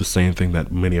this is the same thing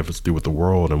that many of us do with the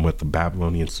world and with the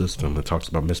Babylonian system. It talks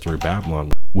about Mystery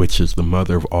Babylon, which is the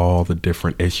mother of all the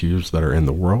different issues that are in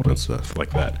the world and stuff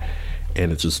like that.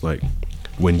 And it's just like,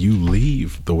 when you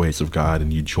leave the ways of God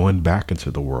and you join back into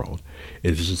the world,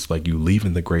 it's just like you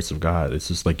leaving the grace of God. It's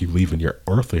just like you leaving your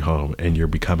earthly home and you're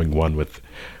becoming one with,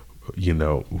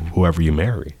 whoever you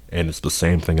marry. And it's the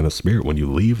same thing in the Spirit. When you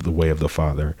leave the way of the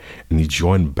Father and you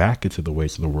join back into the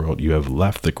ways of the world, you have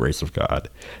left the grace of God.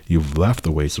 You've left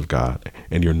the ways of God,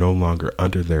 and you're no longer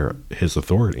under his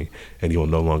authority, and you will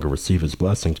no longer receive his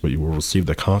blessings, but you will receive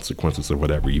the consequences of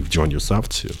whatever you've joined yourself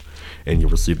to, and you'll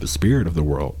receive the spirit of the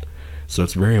world. So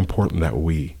it's very important that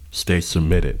we stay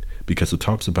submitted, because it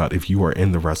talks about if you are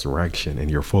in the resurrection and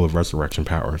you're full of resurrection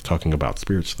power, talking about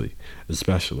spiritually,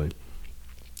 especially.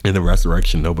 In the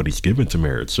resurrection, nobody's given to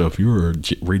marriage. So if you were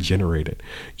regenerated,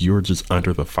 you're just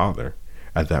under the Father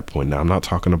at that point. Now, I'm not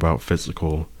talking about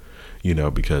physical,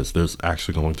 because there's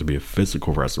actually going to be a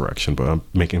physical resurrection, but I'm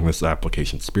making this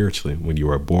application spiritually. When you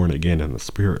are born again in the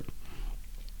Spirit,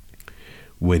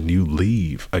 when you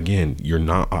leave, again, you're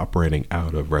not operating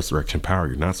out of resurrection power.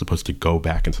 You're not supposed to go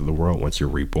back into the world once you're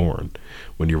reborn.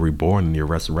 When you're reborn and you're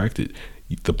resurrected,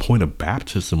 the point of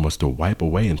baptism was to wipe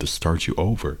away and to start you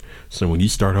over. So when you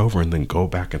start over and then go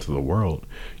back into the world,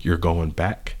 you're going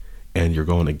back and you're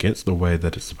going against the way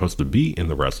that it's supposed to be in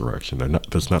the resurrection.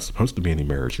 There's not supposed to be any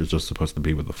marriage. You're just supposed to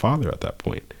be with the Father at that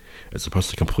point. It's supposed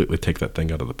to completely take that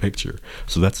thing out of the picture.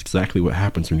 So that's exactly what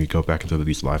happens when you go back into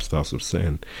these lifestyles of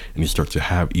sin and you start to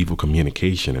have evil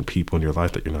communication and people in your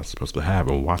life that you're not supposed to have,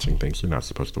 and watching things you're not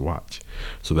supposed to watch.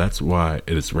 So that's why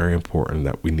it is very important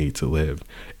that we need to live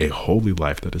a holy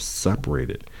life that is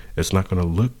separated. It's not going to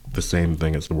look the same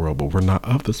thing as the world, but we're not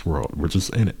of this world. We're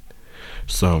just in it.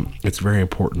 So it's very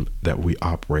important that we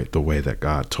operate the way that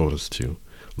God told us to.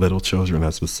 Little children,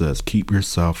 as it says, keep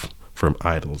yourself from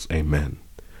idols. Amen.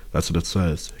 That's what it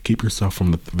says. Keep yourself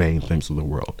from the vain things of the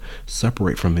world.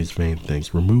 Separate from these vain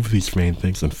things. Remove these vain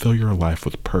things and fill your life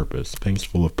with purpose. Things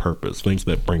full of purpose. Things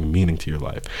that bring meaning to your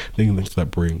life. Things that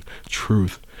bring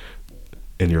truth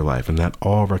in your life. And that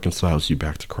all reconciles you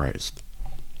back to Christ.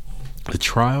 The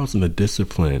trials and the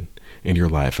discipline in your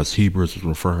life, as Hebrews is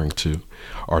referring to,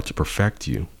 are to perfect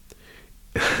you.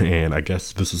 And I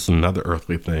guess this is another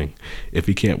earthly thing. If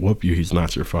he can't whoop you, he's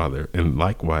not your father. And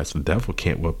likewise, the devil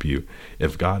can't whoop you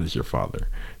if God is your father.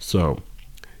 So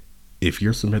if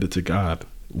you're submitted to God,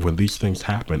 when these things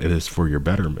happen, it is for your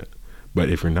betterment. But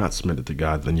if you're not submitted to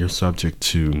God, then you're subject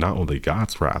to not only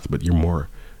God's wrath, but even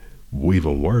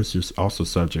worse, you're also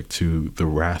subject to the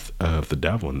wrath of the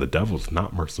devil. And the devil's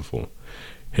not merciful.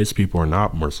 His people are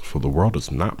not merciful. The world is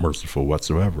not merciful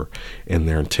whatsoever. And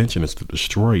their intention is to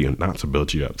destroy you and not to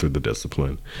build you up through the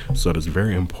discipline. So it is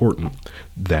very important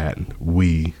that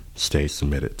we stay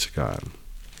submitted to God.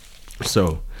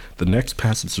 So the next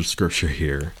passage of scripture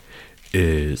here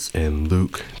is in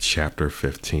Luke chapter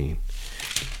 15.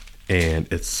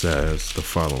 And it says the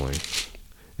following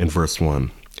in verse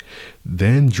 1.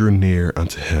 Then drew near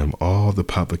unto him all the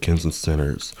publicans and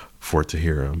sinners for to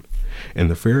hear him.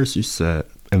 And the Pharisees sat,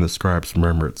 and the scribes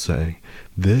murmured, saying,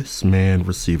 This man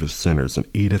receiveth sinners, and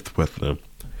eateth with them.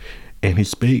 And he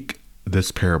spake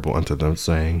this parable unto them,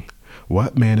 saying,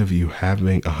 What man of you,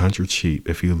 having 100 sheep,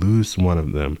 if he lose one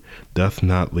of them, doth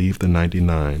not leave the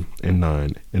 99 and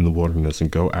 9 in the wilderness, and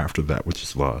go after that which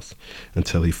is lost,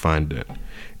 until he find it?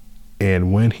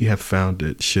 And when he hath found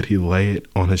it, should he lay it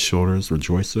on his shoulders,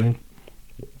 rejoicing?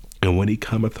 And when he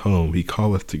cometh home, he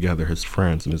calleth together his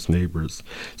friends and his neighbors,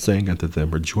 saying unto them,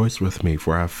 Rejoice with me,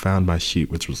 for I have found my sheep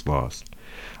which was lost.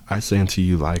 I say unto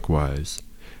you likewise,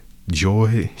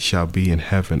 joy shall be in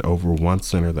heaven over one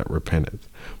sinner that repenteth,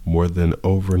 more than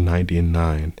over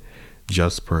 99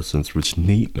 just persons which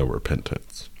need no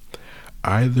repentance.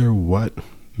 Either what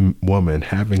woman,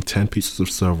 having 10 pieces of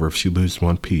silver, if she lose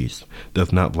one piece,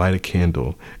 doth not light a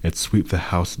candle, and sweep the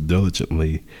house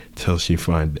diligently till she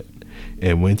find it?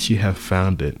 And when she hath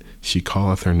found it, she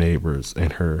calleth her neighbors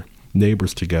and her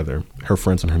neighbors together, her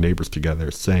friends and her neighbors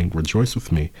together, saying, Rejoice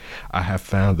with me, I have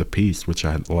found the piece which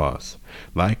I had lost.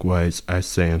 Likewise, I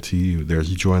say unto you, there is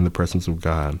joy in the presence of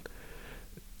God,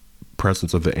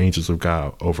 presence of the angels of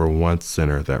God, over one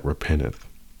sinner that repenteth.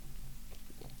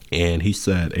 And he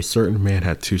said, A certain man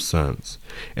had 2 sons,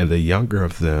 and the younger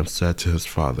of them said to his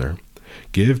father,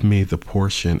 Give me the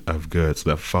portion of goods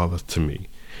that falleth to me.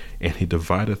 And he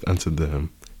divideth unto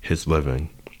them his living.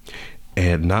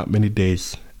 And not many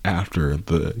days after,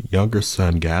 the younger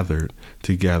son gathered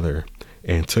together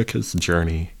and took his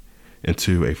journey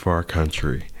into a far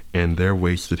country, and there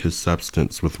wasted his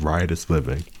substance with riotous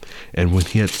living. And when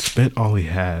he had spent all he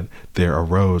had, there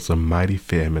arose a mighty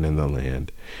famine in the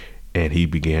land, and he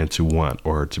began to want,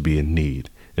 or to be in need.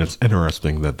 And it's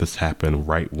interesting that this happened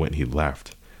right when he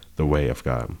left the way of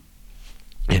God.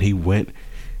 And he went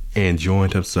and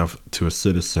joined himself to a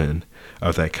citizen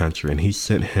of that country, and he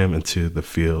sent him into the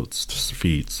fields to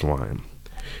feed swine.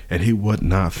 And he would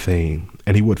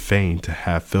fain to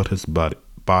have filled his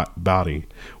body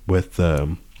with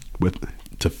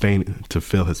to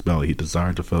fill his belly. He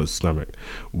desired to fill his stomach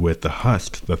with the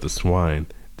husk that the swine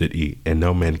did eat, and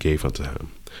no man gave unto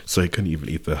him. So he couldn't even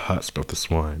eat the husk of the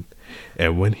swine.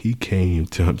 And when he came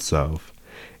to himself,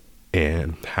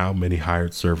 and how many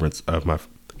hired servants of my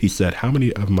He said, How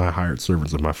many of my hired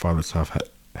servants of my father's house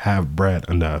have bread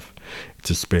enough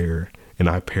to spare, and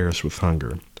I perish with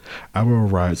hunger? I will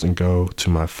arise and go to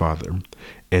my father,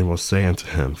 and will say unto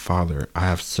him, Father, I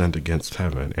have sinned against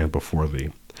heaven and before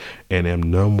thee, and am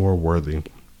no more worthy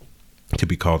to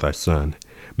be called thy son.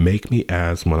 Make me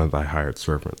as one of thy hired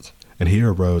servants. And he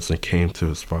arose and came to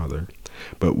his father.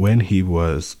 But when he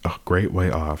was a great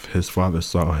way off, his father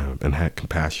saw him and had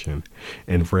compassion,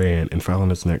 and ran and fell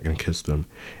on his neck and kissed him.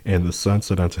 And the son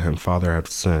said unto him, Father, I have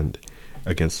sinned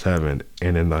against heaven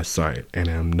and in thy sight, and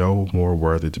am no more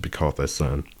worthy to be called thy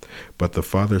son. But the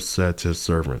father said to his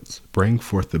servants, Bring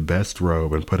forth the best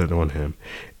robe and put it on him,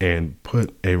 and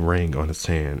put a ring on his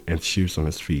hand and shoes on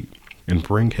his feet. And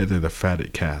bring hither the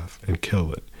fatted calf, and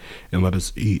kill it, and let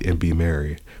us eat and be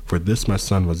merry. For this my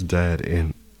son was dead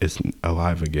and is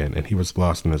alive again, and he was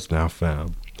lost and is now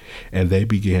found. And they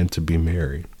began to be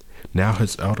merry. Now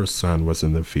his elder son was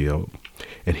in the field,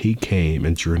 and he came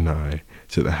and drew nigh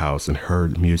to the house, and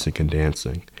heard music and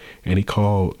dancing. And he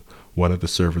called one of the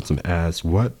servants, and asked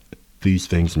what these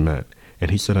things meant.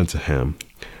 And he said unto him,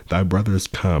 Thy brother is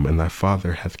come, and thy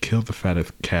father hath killed the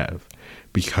fatted calf,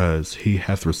 because he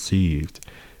hath received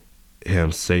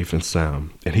him safe and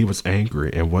sound. And he was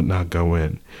angry, and would not go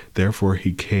in. Therefore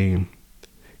he came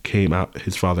out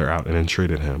his father out, and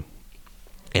entreated him.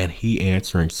 And he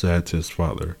answering said to his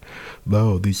father,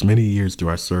 Lo, these many years do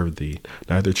I serve thee,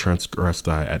 neither transgressed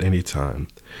I at any time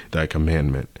thy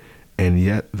commandment. And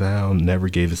yet thou never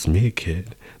gavest me a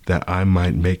kid, that I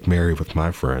might make merry with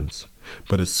my friends.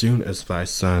 But as soon as thy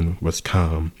son was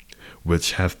come,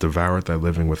 which hath devoured thy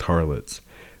living with harlots,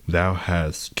 thou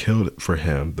hast killed for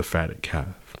him the fatted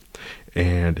calf.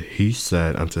 And he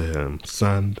said unto him,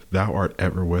 Son, thou art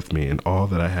ever with me, and all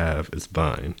that I have is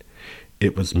thine.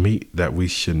 It was meet that we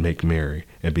should make merry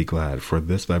and be glad, for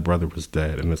this thy brother was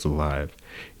dead and is alive,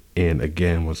 and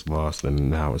again was lost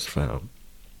and now is found.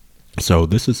 So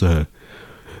this is a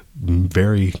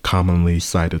very commonly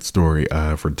cited story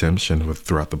of redemption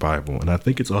throughout the Bible. And I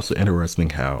think it's also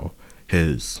interesting how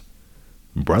his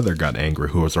brother got angry,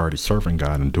 who was already serving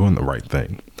God and doing the right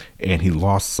thing, and he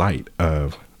lost sight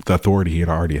of the authority he had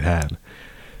already had.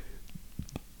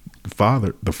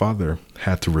 The father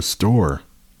had to restore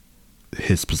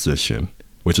his position,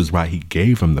 which is why he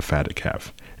gave him the fatted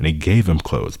calf, and he gave him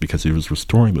clothes, because he was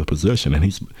restoring the position. And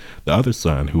the other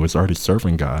son, who was already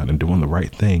serving God and doing the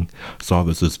right thing, saw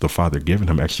this as the father giving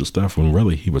him extra stuff, when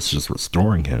really he was just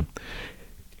restoring him.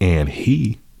 And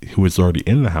he, who was already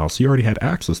in the house, he already had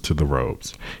access to the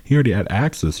robes. He already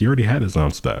had his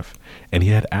own stuff, and he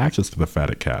had access to the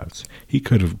fatted calves. He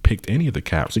could have picked any of the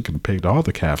calves. He could have picked all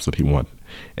the calves that he wanted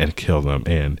and kill them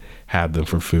and have them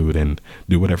for food and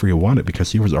do whatever he wanted,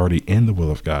 because he was already in the will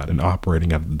of God and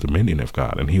operating at the dominion of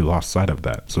God, and he lost sight of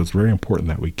that. So it's very important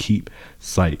that we keep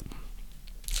sight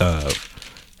of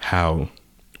how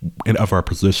and of our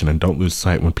position, and don't lose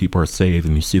sight when people are saved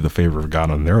and you see the favor of God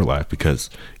on their life, because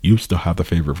you still have the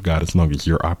favor of God as long as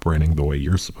you're operating the way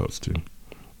you're supposed to.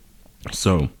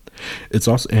 So it's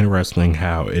also interesting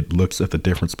how it looks at the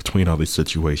difference between all these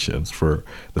situations. For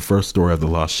the first story of the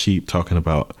lost sheep, talking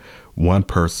about one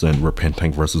person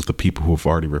repenting versus the people who have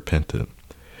already repented.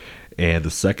 And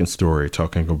the second story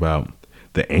talking about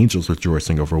the angels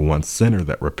rejoicing over one sinner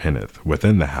that repenteth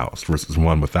within the house versus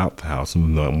one without the house.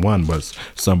 And the one was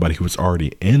somebody who was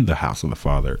already in the house of the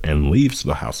Father and leaves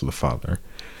the house of the Father.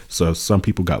 So some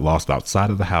people got lost outside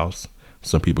of the house,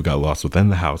 some people got lost within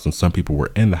the house, and some people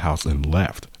were in the house and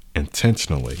left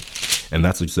intentionally. And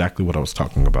that's exactly what I was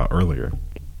talking about earlier.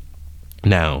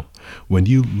 Now, when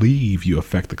you leave, you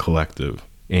affect the collective,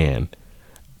 and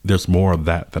there's more of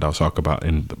that I'll talk about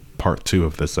in the part 2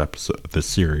 of this episode, this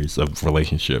series of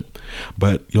relationship.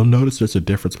 But you'll notice there's a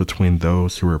difference between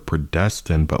those who are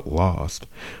predestined but lost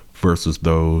versus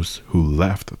those who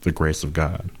left the grace of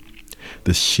God.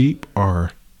 The sheep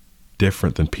are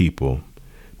different than people.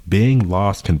 Being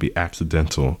lost can be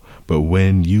accidental, but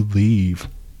when you leave,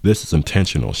 this is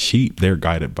intentional. Sheep, they're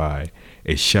guided by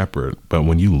a shepherd, but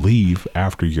when you leave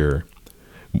after you're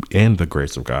in the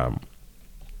grace of God,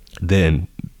 then,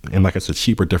 and like I said,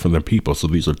 sheep are different than people, so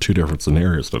these are two different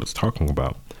scenarios that it's talking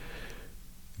about.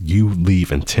 You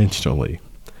leave intentionally,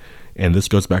 and this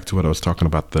goes back to what I was talking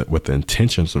about, with the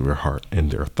intentions of your heart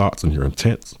and their thoughts and your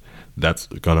intents. That's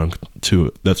going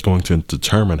to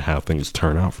determine how things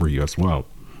turn out for you as well.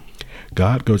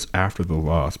 God goes after the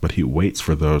lost, but he waits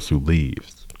for those who leave.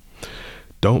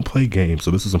 Don't play games.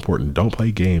 So this is important. Don't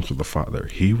play games with the Father.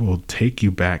 He will take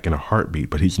you back in a heartbeat,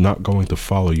 but he's not going to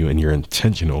follow you in your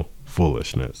intentional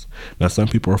foolishness. Now, some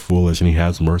people are foolish, and he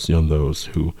has mercy on those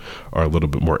who are a little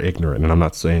bit more ignorant. And I'm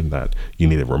not saying that you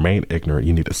need to remain ignorant.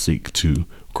 You need to seek to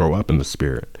grow up in the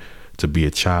Spirit, to be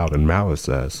a child in malice,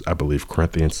 as I believe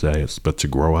Corinthians says, but to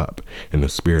grow up in the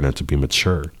Spirit and to be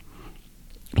mature.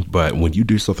 But when you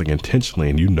do something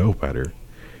intentionally and you know better,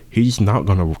 he's not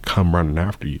going to come running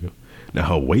after you. Now,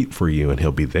 he'll wait for you and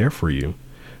he'll be there for you,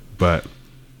 but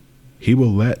he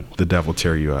will let the devil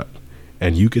tear you up,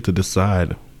 and you get to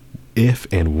decide if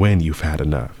and when you've had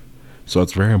enough. So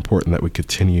it's very important that we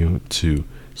continue to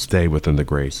stay within the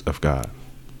grace of God.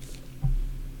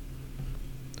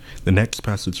 The next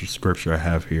passage of scripture I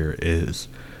have here is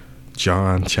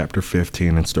John chapter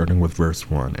 15, and starting with verse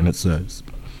 1. And it says,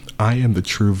 I am the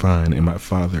true vine, and my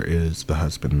Father is the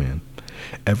husbandman.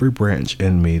 Every branch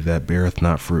in me that beareth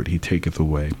not fruit, he taketh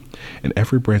away. And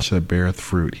every branch that beareth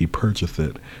fruit, he purgeth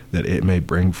it, that it may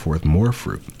bring forth more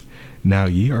fruit. Now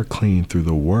ye are clean through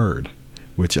the word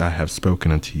which I have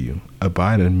spoken unto you.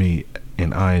 Abide in me,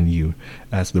 and I in you,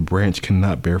 as the branch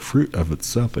cannot bear fruit of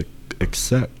itself,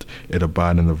 except it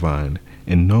abide in the vine.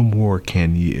 And no more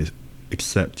can ye,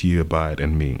 except ye abide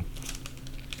in me.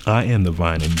 I am the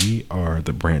vine, and ye are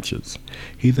the branches.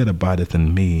 He that abideth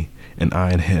in me, and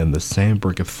I in him, the same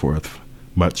bringeth forth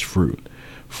much fruit.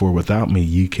 For without me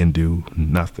ye can do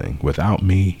nothing. Without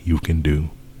me you can do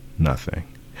nothing.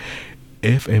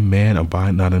 If a man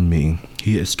abide not in me,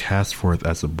 he is cast forth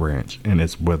as a branch, and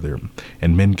is withered.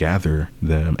 And men gather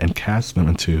them, and cast them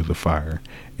into the fire,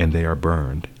 and they are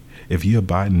burned. If ye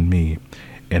abide in me,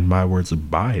 and my words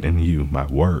abide in you, my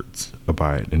words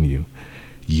abide in you,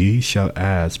 ye shall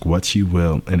ask what ye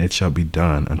will, and it shall be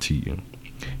done unto you.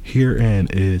 Herein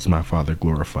is my Father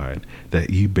glorified, that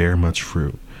ye bear much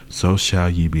fruit, so shall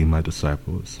ye be my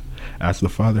disciples. As the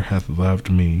Father hath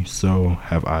loved me, so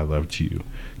have I loved you.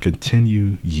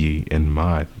 Continue ye in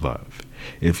my love.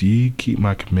 If ye keep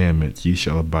my commandments, ye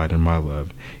shall abide in my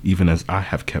love, even as I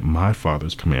have kept my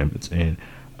Father's commandments, and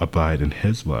abide in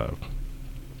his love.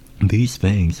 These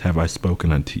things have I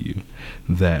spoken unto you,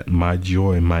 that my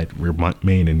joy might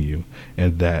remain in you,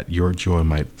 and that your joy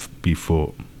might be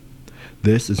full.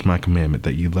 This is my commandment,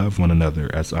 that ye love one another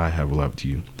as I have loved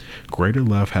you. Greater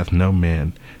love hath no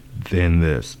man than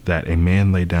this, that a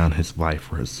man lay down his life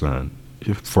for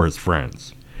his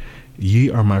friends.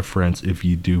 Ye are my friends if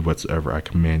ye do whatsoever I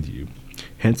command you.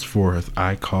 Henceforth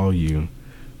I call you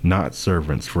not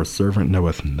servants, for a servant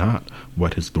knoweth not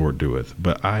what his Lord doeth,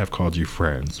 but I have called you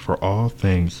friends, for all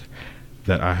things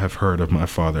that I have heard of my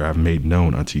Father I have made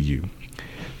known unto you.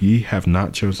 Ye have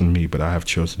not chosen me, but I have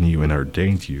chosen you and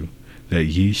ordained you, that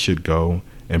ye should go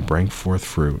and bring forth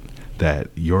fruit, that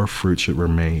your fruit should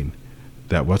remain,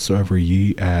 that whatsoever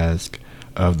ye ask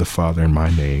of the Father in my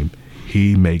name,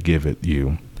 he may give it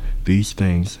you. These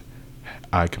things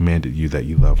I commanded you, that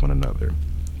ye love one another.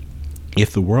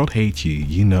 If the world hates ye,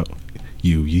 ye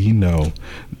know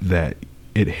that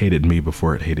it hated me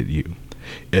before it hated you.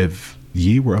 If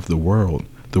ye were of the world,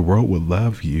 The world would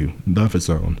love its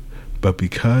own, but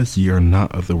because ye are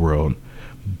not of the world,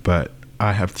 but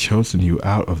I have chosen you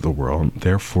out of the world,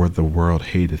 therefore the world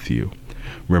hateth you.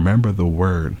 Remember the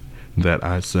word that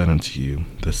I said unto you,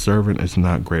 the servant is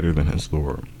not greater than his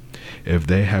Lord. If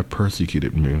they have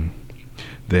persecuted me,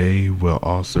 they will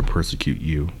also persecute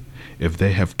you. If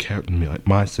they have kept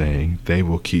my saying, they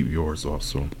will keep yours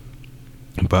also.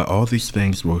 But all these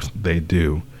things will they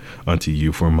do unto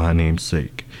you for my name's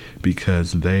sake,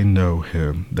 because they know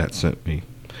him that sent me.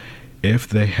 If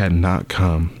they had not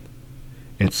come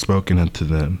and spoken unto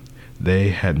them, they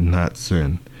had not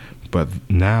sinned. But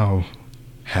now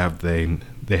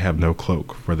they have no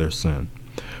cloak for their sin.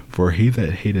 For he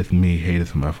that hateth me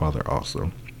hateth my Father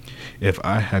also. If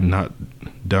I had not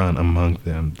done among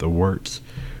them the works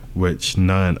which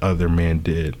none other man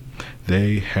did,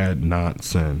 they had not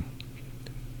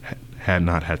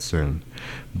had sin.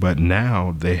 But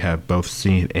now they have both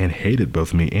seen and hated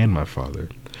both me and my Father.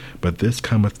 But this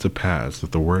cometh to pass,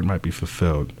 that the word might be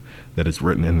fulfilled, that is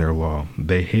written in their law,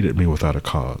 they hated me without a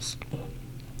cause.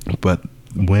 But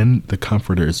when the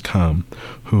Comforter is come,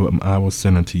 whom I will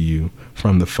send unto you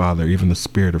from the Father, even the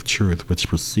Spirit of truth, which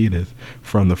proceedeth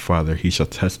from the Father, he shall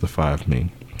testify of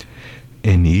me.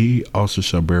 And ye also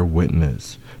shall bear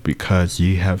witness, because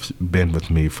ye have been with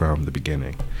me from the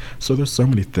beginning. So there's so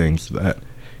many things that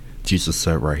Jesus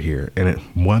said right here. And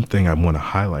one thing I want to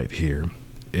highlight here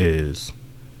is,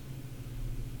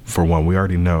 for one, we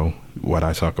already know what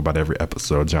I talk about every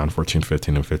episode, John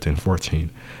 14:15 and 15:14.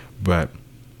 But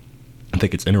I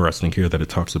think it's interesting here that it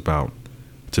talks about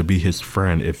to be his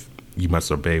friend if you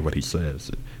must obey what he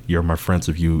says. You're my friends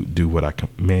if you do what I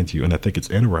command you. And I think it's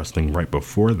interesting right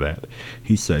before that,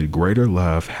 he said, greater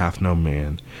love hath no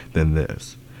man than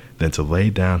this, than to lay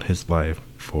down his life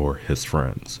for his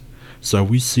friends. So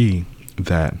we see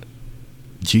that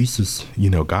Jesus,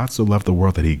 God so loved the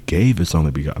world that he gave his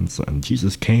only begotten son.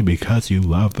 Jesus came because he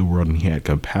loved the world and he had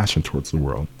compassion towards the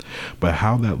world. But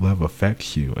how that love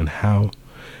affects you and how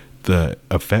the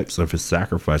effects of his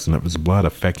sacrifice and of his blood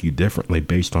affect you differently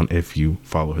based on if you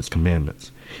follow his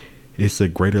commandments. It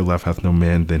said, greater love hath no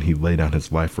man than he laid down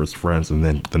his life for his friends. And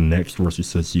then the next verse, he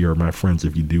says, ye are my friends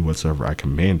if you do whatsoever I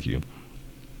command you.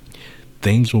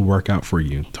 Things will work out for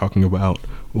you. Talking about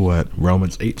what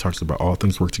Romans 8 talks about, all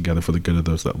things work together for the good of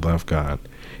those that love God.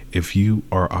 If you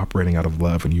are operating out of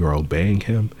love and you are obeying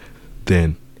him,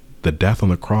 then the death on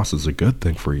the cross is a good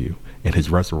thing for you. And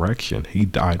his resurrection, he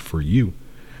died for you.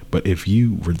 But if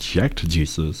you reject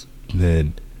Jesus,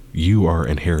 then you are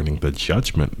inheriting the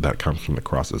judgment that comes from the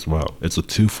cross as well. It's a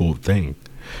twofold thing.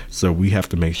 So we have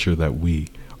to make sure that we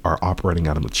are operating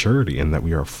out of maturity and that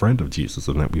we are a friend of Jesus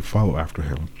and that we follow after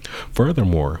him.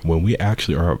 Furthermore, when we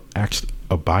actually are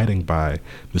abiding by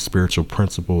the spiritual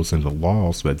principles and the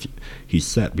laws that he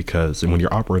set, because when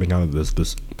you're operating out of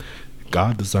this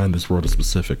God designed this world a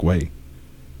specific way.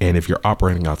 And if you're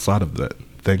operating outside of that,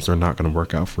 things are not going to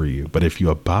work out for you. But if you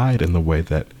abide in the way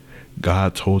that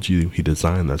God told you he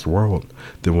designed this world,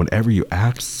 then whenever you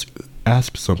ask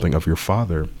something of your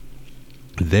Father,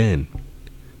 then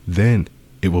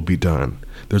it will be done.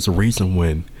 There's a reason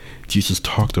when Jesus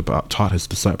taught his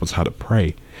disciples how to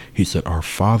pray, he said, our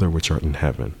Father which art in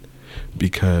heaven,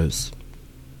 because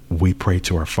we pray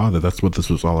to our Father. That's what this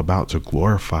was all about, to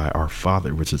glorify our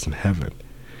Father which is in heaven.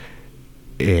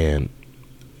 And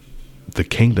the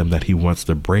kingdom that he wants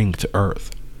to bring to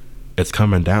earth, it's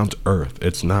coming down to earth.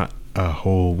 It's not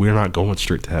we're not going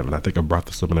straight to heaven. I think I brought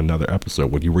this up in another episode.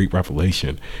 When you read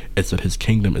Revelation, it's that his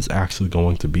kingdom is actually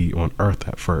going to be on earth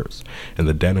at first, and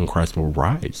the dead in Christ will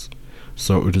rise.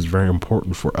 So it is very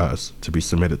important for us to be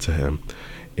submitted to him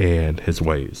and his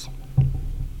ways.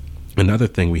 Another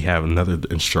thing, we have another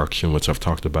instruction, which I've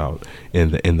talked about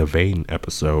in the Vain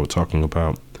episode, talking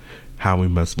about how we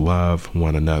must love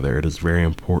one another. It is very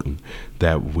important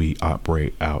that we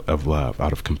operate out of love,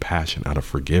 out of compassion, out of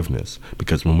forgiveness,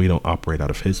 because when we don't operate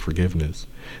out of his forgiveness,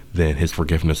 then his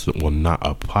forgiveness will not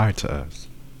apply to us.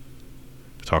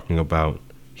 Talking about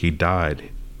he died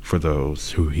for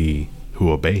those who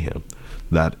obey him.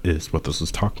 That is what this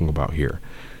is talking about here.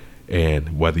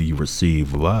 And whether you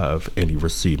receive love and you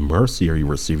receive mercy or you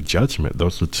receive judgment,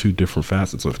 those are two different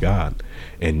facets of God,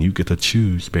 and you get to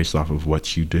choose based off of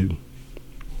what you do.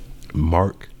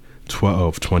 Mark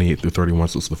 12:28-31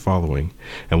 says the following,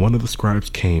 and one of the scribes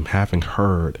came, having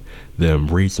heard them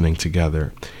reasoning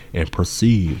together, and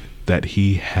perceived that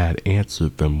he had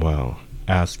answered them well,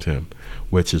 asked him,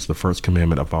 which is the first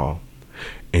commandment of all?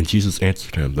 And Jesus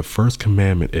answered him, the first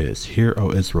commandment is, hear,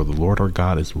 O Israel, the Lord our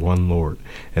God is one Lord,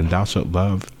 and thou shalt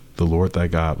love the Lord thy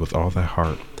God with all thy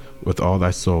heart, with all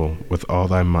thy soul, with all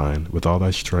thy mind, with all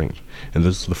thy strength. And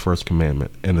this is the first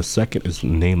commandment. And the second is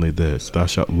namely this: thou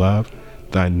shalt love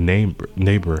thy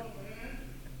neighbor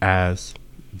as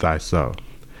thyself.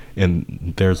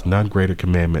 And there's none greater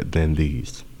commandment than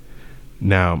these.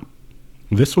 Now,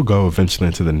 this will go eventually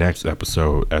into the next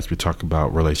episode as we talk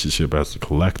about relationship as a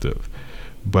collective.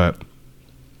 But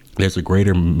there's a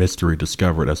greater mystery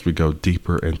discovered as we go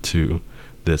deeper into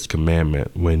this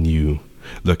commandment when you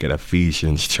look at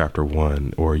Ephesians chapter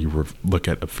 1, or you look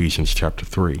at Ephesians chapter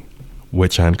 3,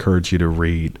 which I encourage you to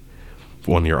read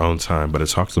on your own time. But it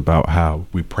talks about how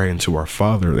we pray into our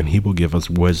Father and he will give us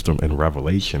wisdom and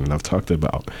revelation. And I've talked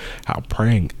about how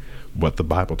praying what the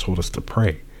Bible told us to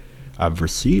pray. I've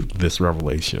received this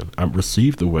revelation. I've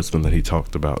received the wisdom that he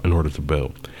talked about in order to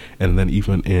build. And then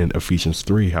even in Ephesians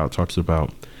 3, how it talks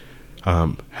about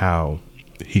how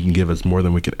he can give us more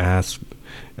than we can ask,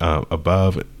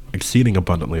 above, exceeding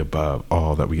abundantly above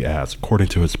all that we ask, according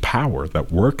to his power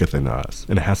that worketh in us.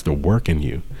 And it has to work in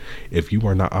you. If you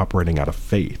are not operating out of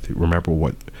faith, remember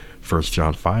what 1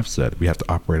 John 5 said. We have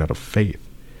to operate out of faith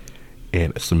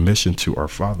and submission to our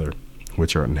Father,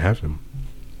 which art in heaven,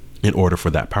 in order for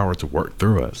that power to work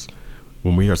through us.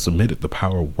 When we are submitted, the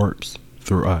power works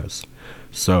through us.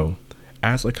 So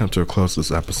as I come to a close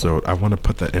this episode, I want to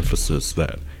put that emphasis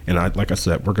that, and like I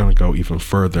said, we're going to go even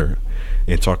further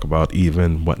and talk about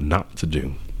even what not to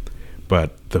do.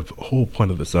 But the whole point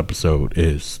of this episode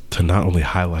is to not only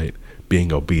highlight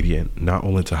being obedient, not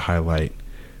only to highlight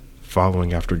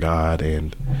following after God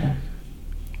and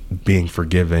being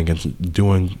forgiving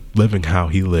and living how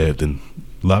he lived and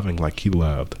loving like he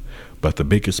loved. But the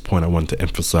biggest point I want to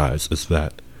emphasize is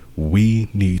that we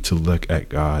need to look at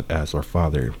God as our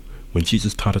Father. When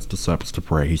Jesus taught his disciples to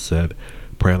pray, he said,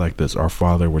 pray like this: Our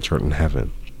Father which art in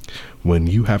heaven. When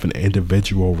you have an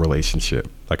individual relationship,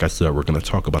 like I said, we're going to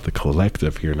talk about the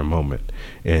collective here in a moment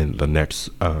in the next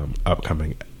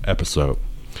upcoming episode.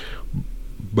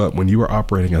 But when you are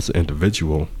operating as an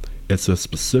individual, it says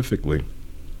specifically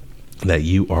that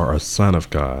you are a son of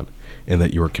God and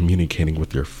that you are communicating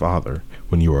with your Father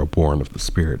when you are born of the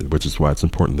Spirit, which is why it's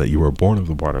important that you are born of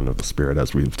the water and of the Spirit,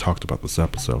 as we've talked about this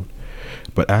episode.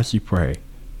 But as you pray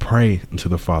to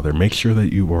the Father. Make sure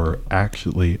that you are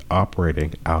actually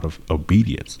operating out of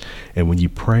obedience. And when you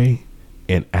pray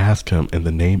and ask him in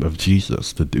the name of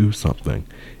Jesus to do something,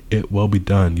 it will be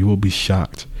done. You will be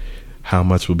shocked how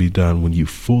much will be done when you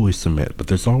fully submit. But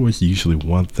there's always usually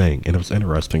one thing. And it was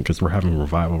interesting because we're having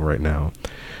revival right now.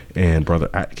 And Brother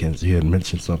Atkins, he had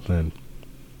mentioned something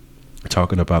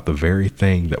talking about the very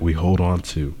thing that we hold on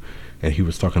to. And he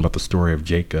was talking about the story of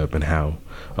Jacob and how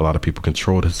a lot of people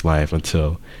controlled his life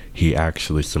until he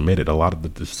actually submitted. A lot of the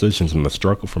decisions and the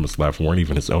struggle from his life weren't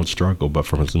even his own struggle, but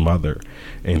from his mother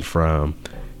and from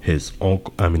his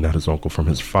uncle, from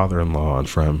his father-in-law and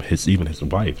from even his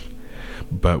wife.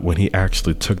 But when he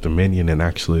actually took dominion and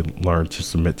actually learned to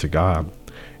submit to God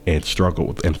and struggled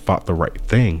with and fought the right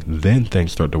thing, then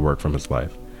things started to work from his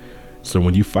life. So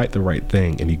when you fight the right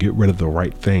thing and you get rid of the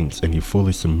right things and you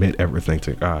fully submit everything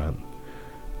to God,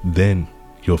 then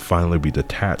you'll finally be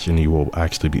detached and you will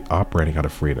actually be operating out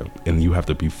of freedom. And you have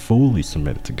to be fully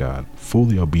submitted to God,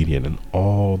 fully obedient in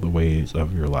all the ways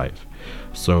of your life.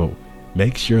 So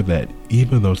make sure that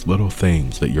even those little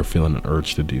things that you're feeling an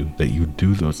urge to do, that you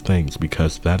do those things,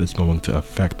 because that is going to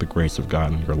affect the grace of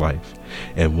God in your life.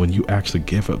 And when you actually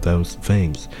give up those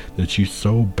things that you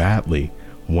so badly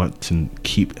want to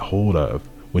keep hold of,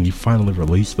 when you finally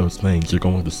release those things, you're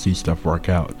going to see stuff work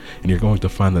out, and you're going to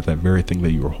find that that very thing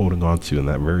that you were holding on to and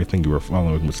that very thing you were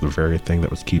following was the very thing that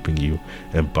was keeping you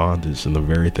in bondage and the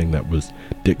very thing that was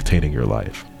dictating your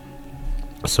life.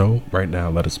 So right now,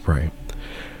 let us pray.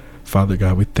 Father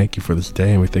God, we thank you for this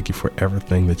day, and we thank you for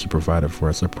everything that you provided for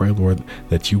us. I pray, Lord,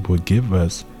 that you will give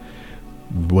us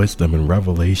wisdom and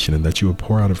revelation, and that you will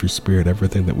pour out of your Spirit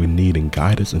everything that we need and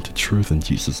guide us into truth in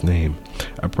Jesus' name.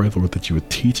 I pray, Lord, that you would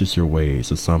teach us your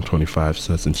ways, as Psalm 25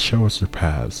 says, and show us your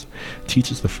paths.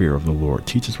 Teach us the fear of the Lord.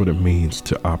 Teach us what it means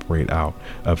to operate out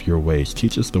of your ways.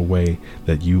 Teach us the way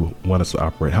that you want us to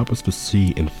operate. Help us to see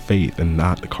in faith and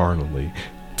not carnally,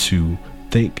 to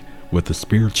think with the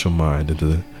spiritual mind and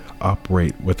to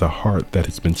operate with a heart that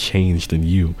has been changed in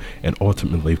you, and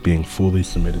ultimately being fully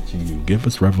submitted to you. Give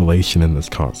us revelation in this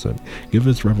concept. Give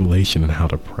us revelation in how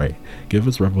to pray. Give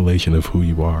us revelation of who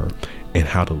you are and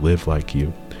how to live like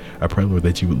you. I pray, Lord,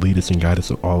 that you would lead us and guide us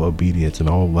in all obedience and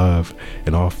all love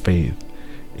and all faith.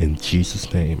 In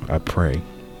Jesus' name I pray.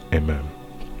 Amen.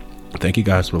 Thank you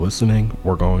guys for listening.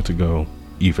 We're going to go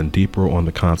even deeper on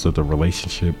the concept of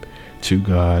relationship to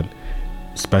God,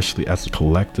 especially as a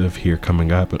collective here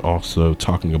coming up, and also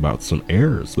talking about some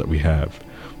errors that we have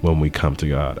when we come to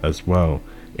God as well,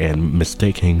 and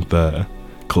mistaking the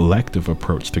collective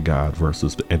approach to God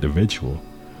versus the individual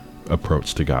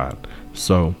approach to God.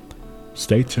 So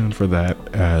stay tuned for that,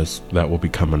 as that will be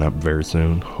coming up very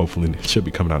soon. Hopefully it should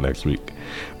be coming out next week.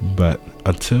 But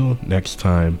until next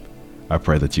time, I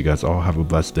pray that you guys all have a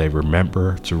blessed day.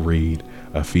 Remember to read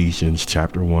Ephesians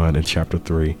chapter 1 and chapter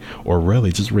 3, or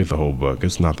really just read the whole book.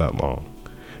 It's not that long.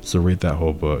 So read that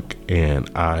whole book. And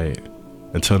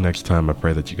until next time, I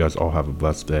pray that you guys all have a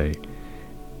blessed day,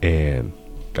 and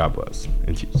God bless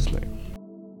in Jesus' name.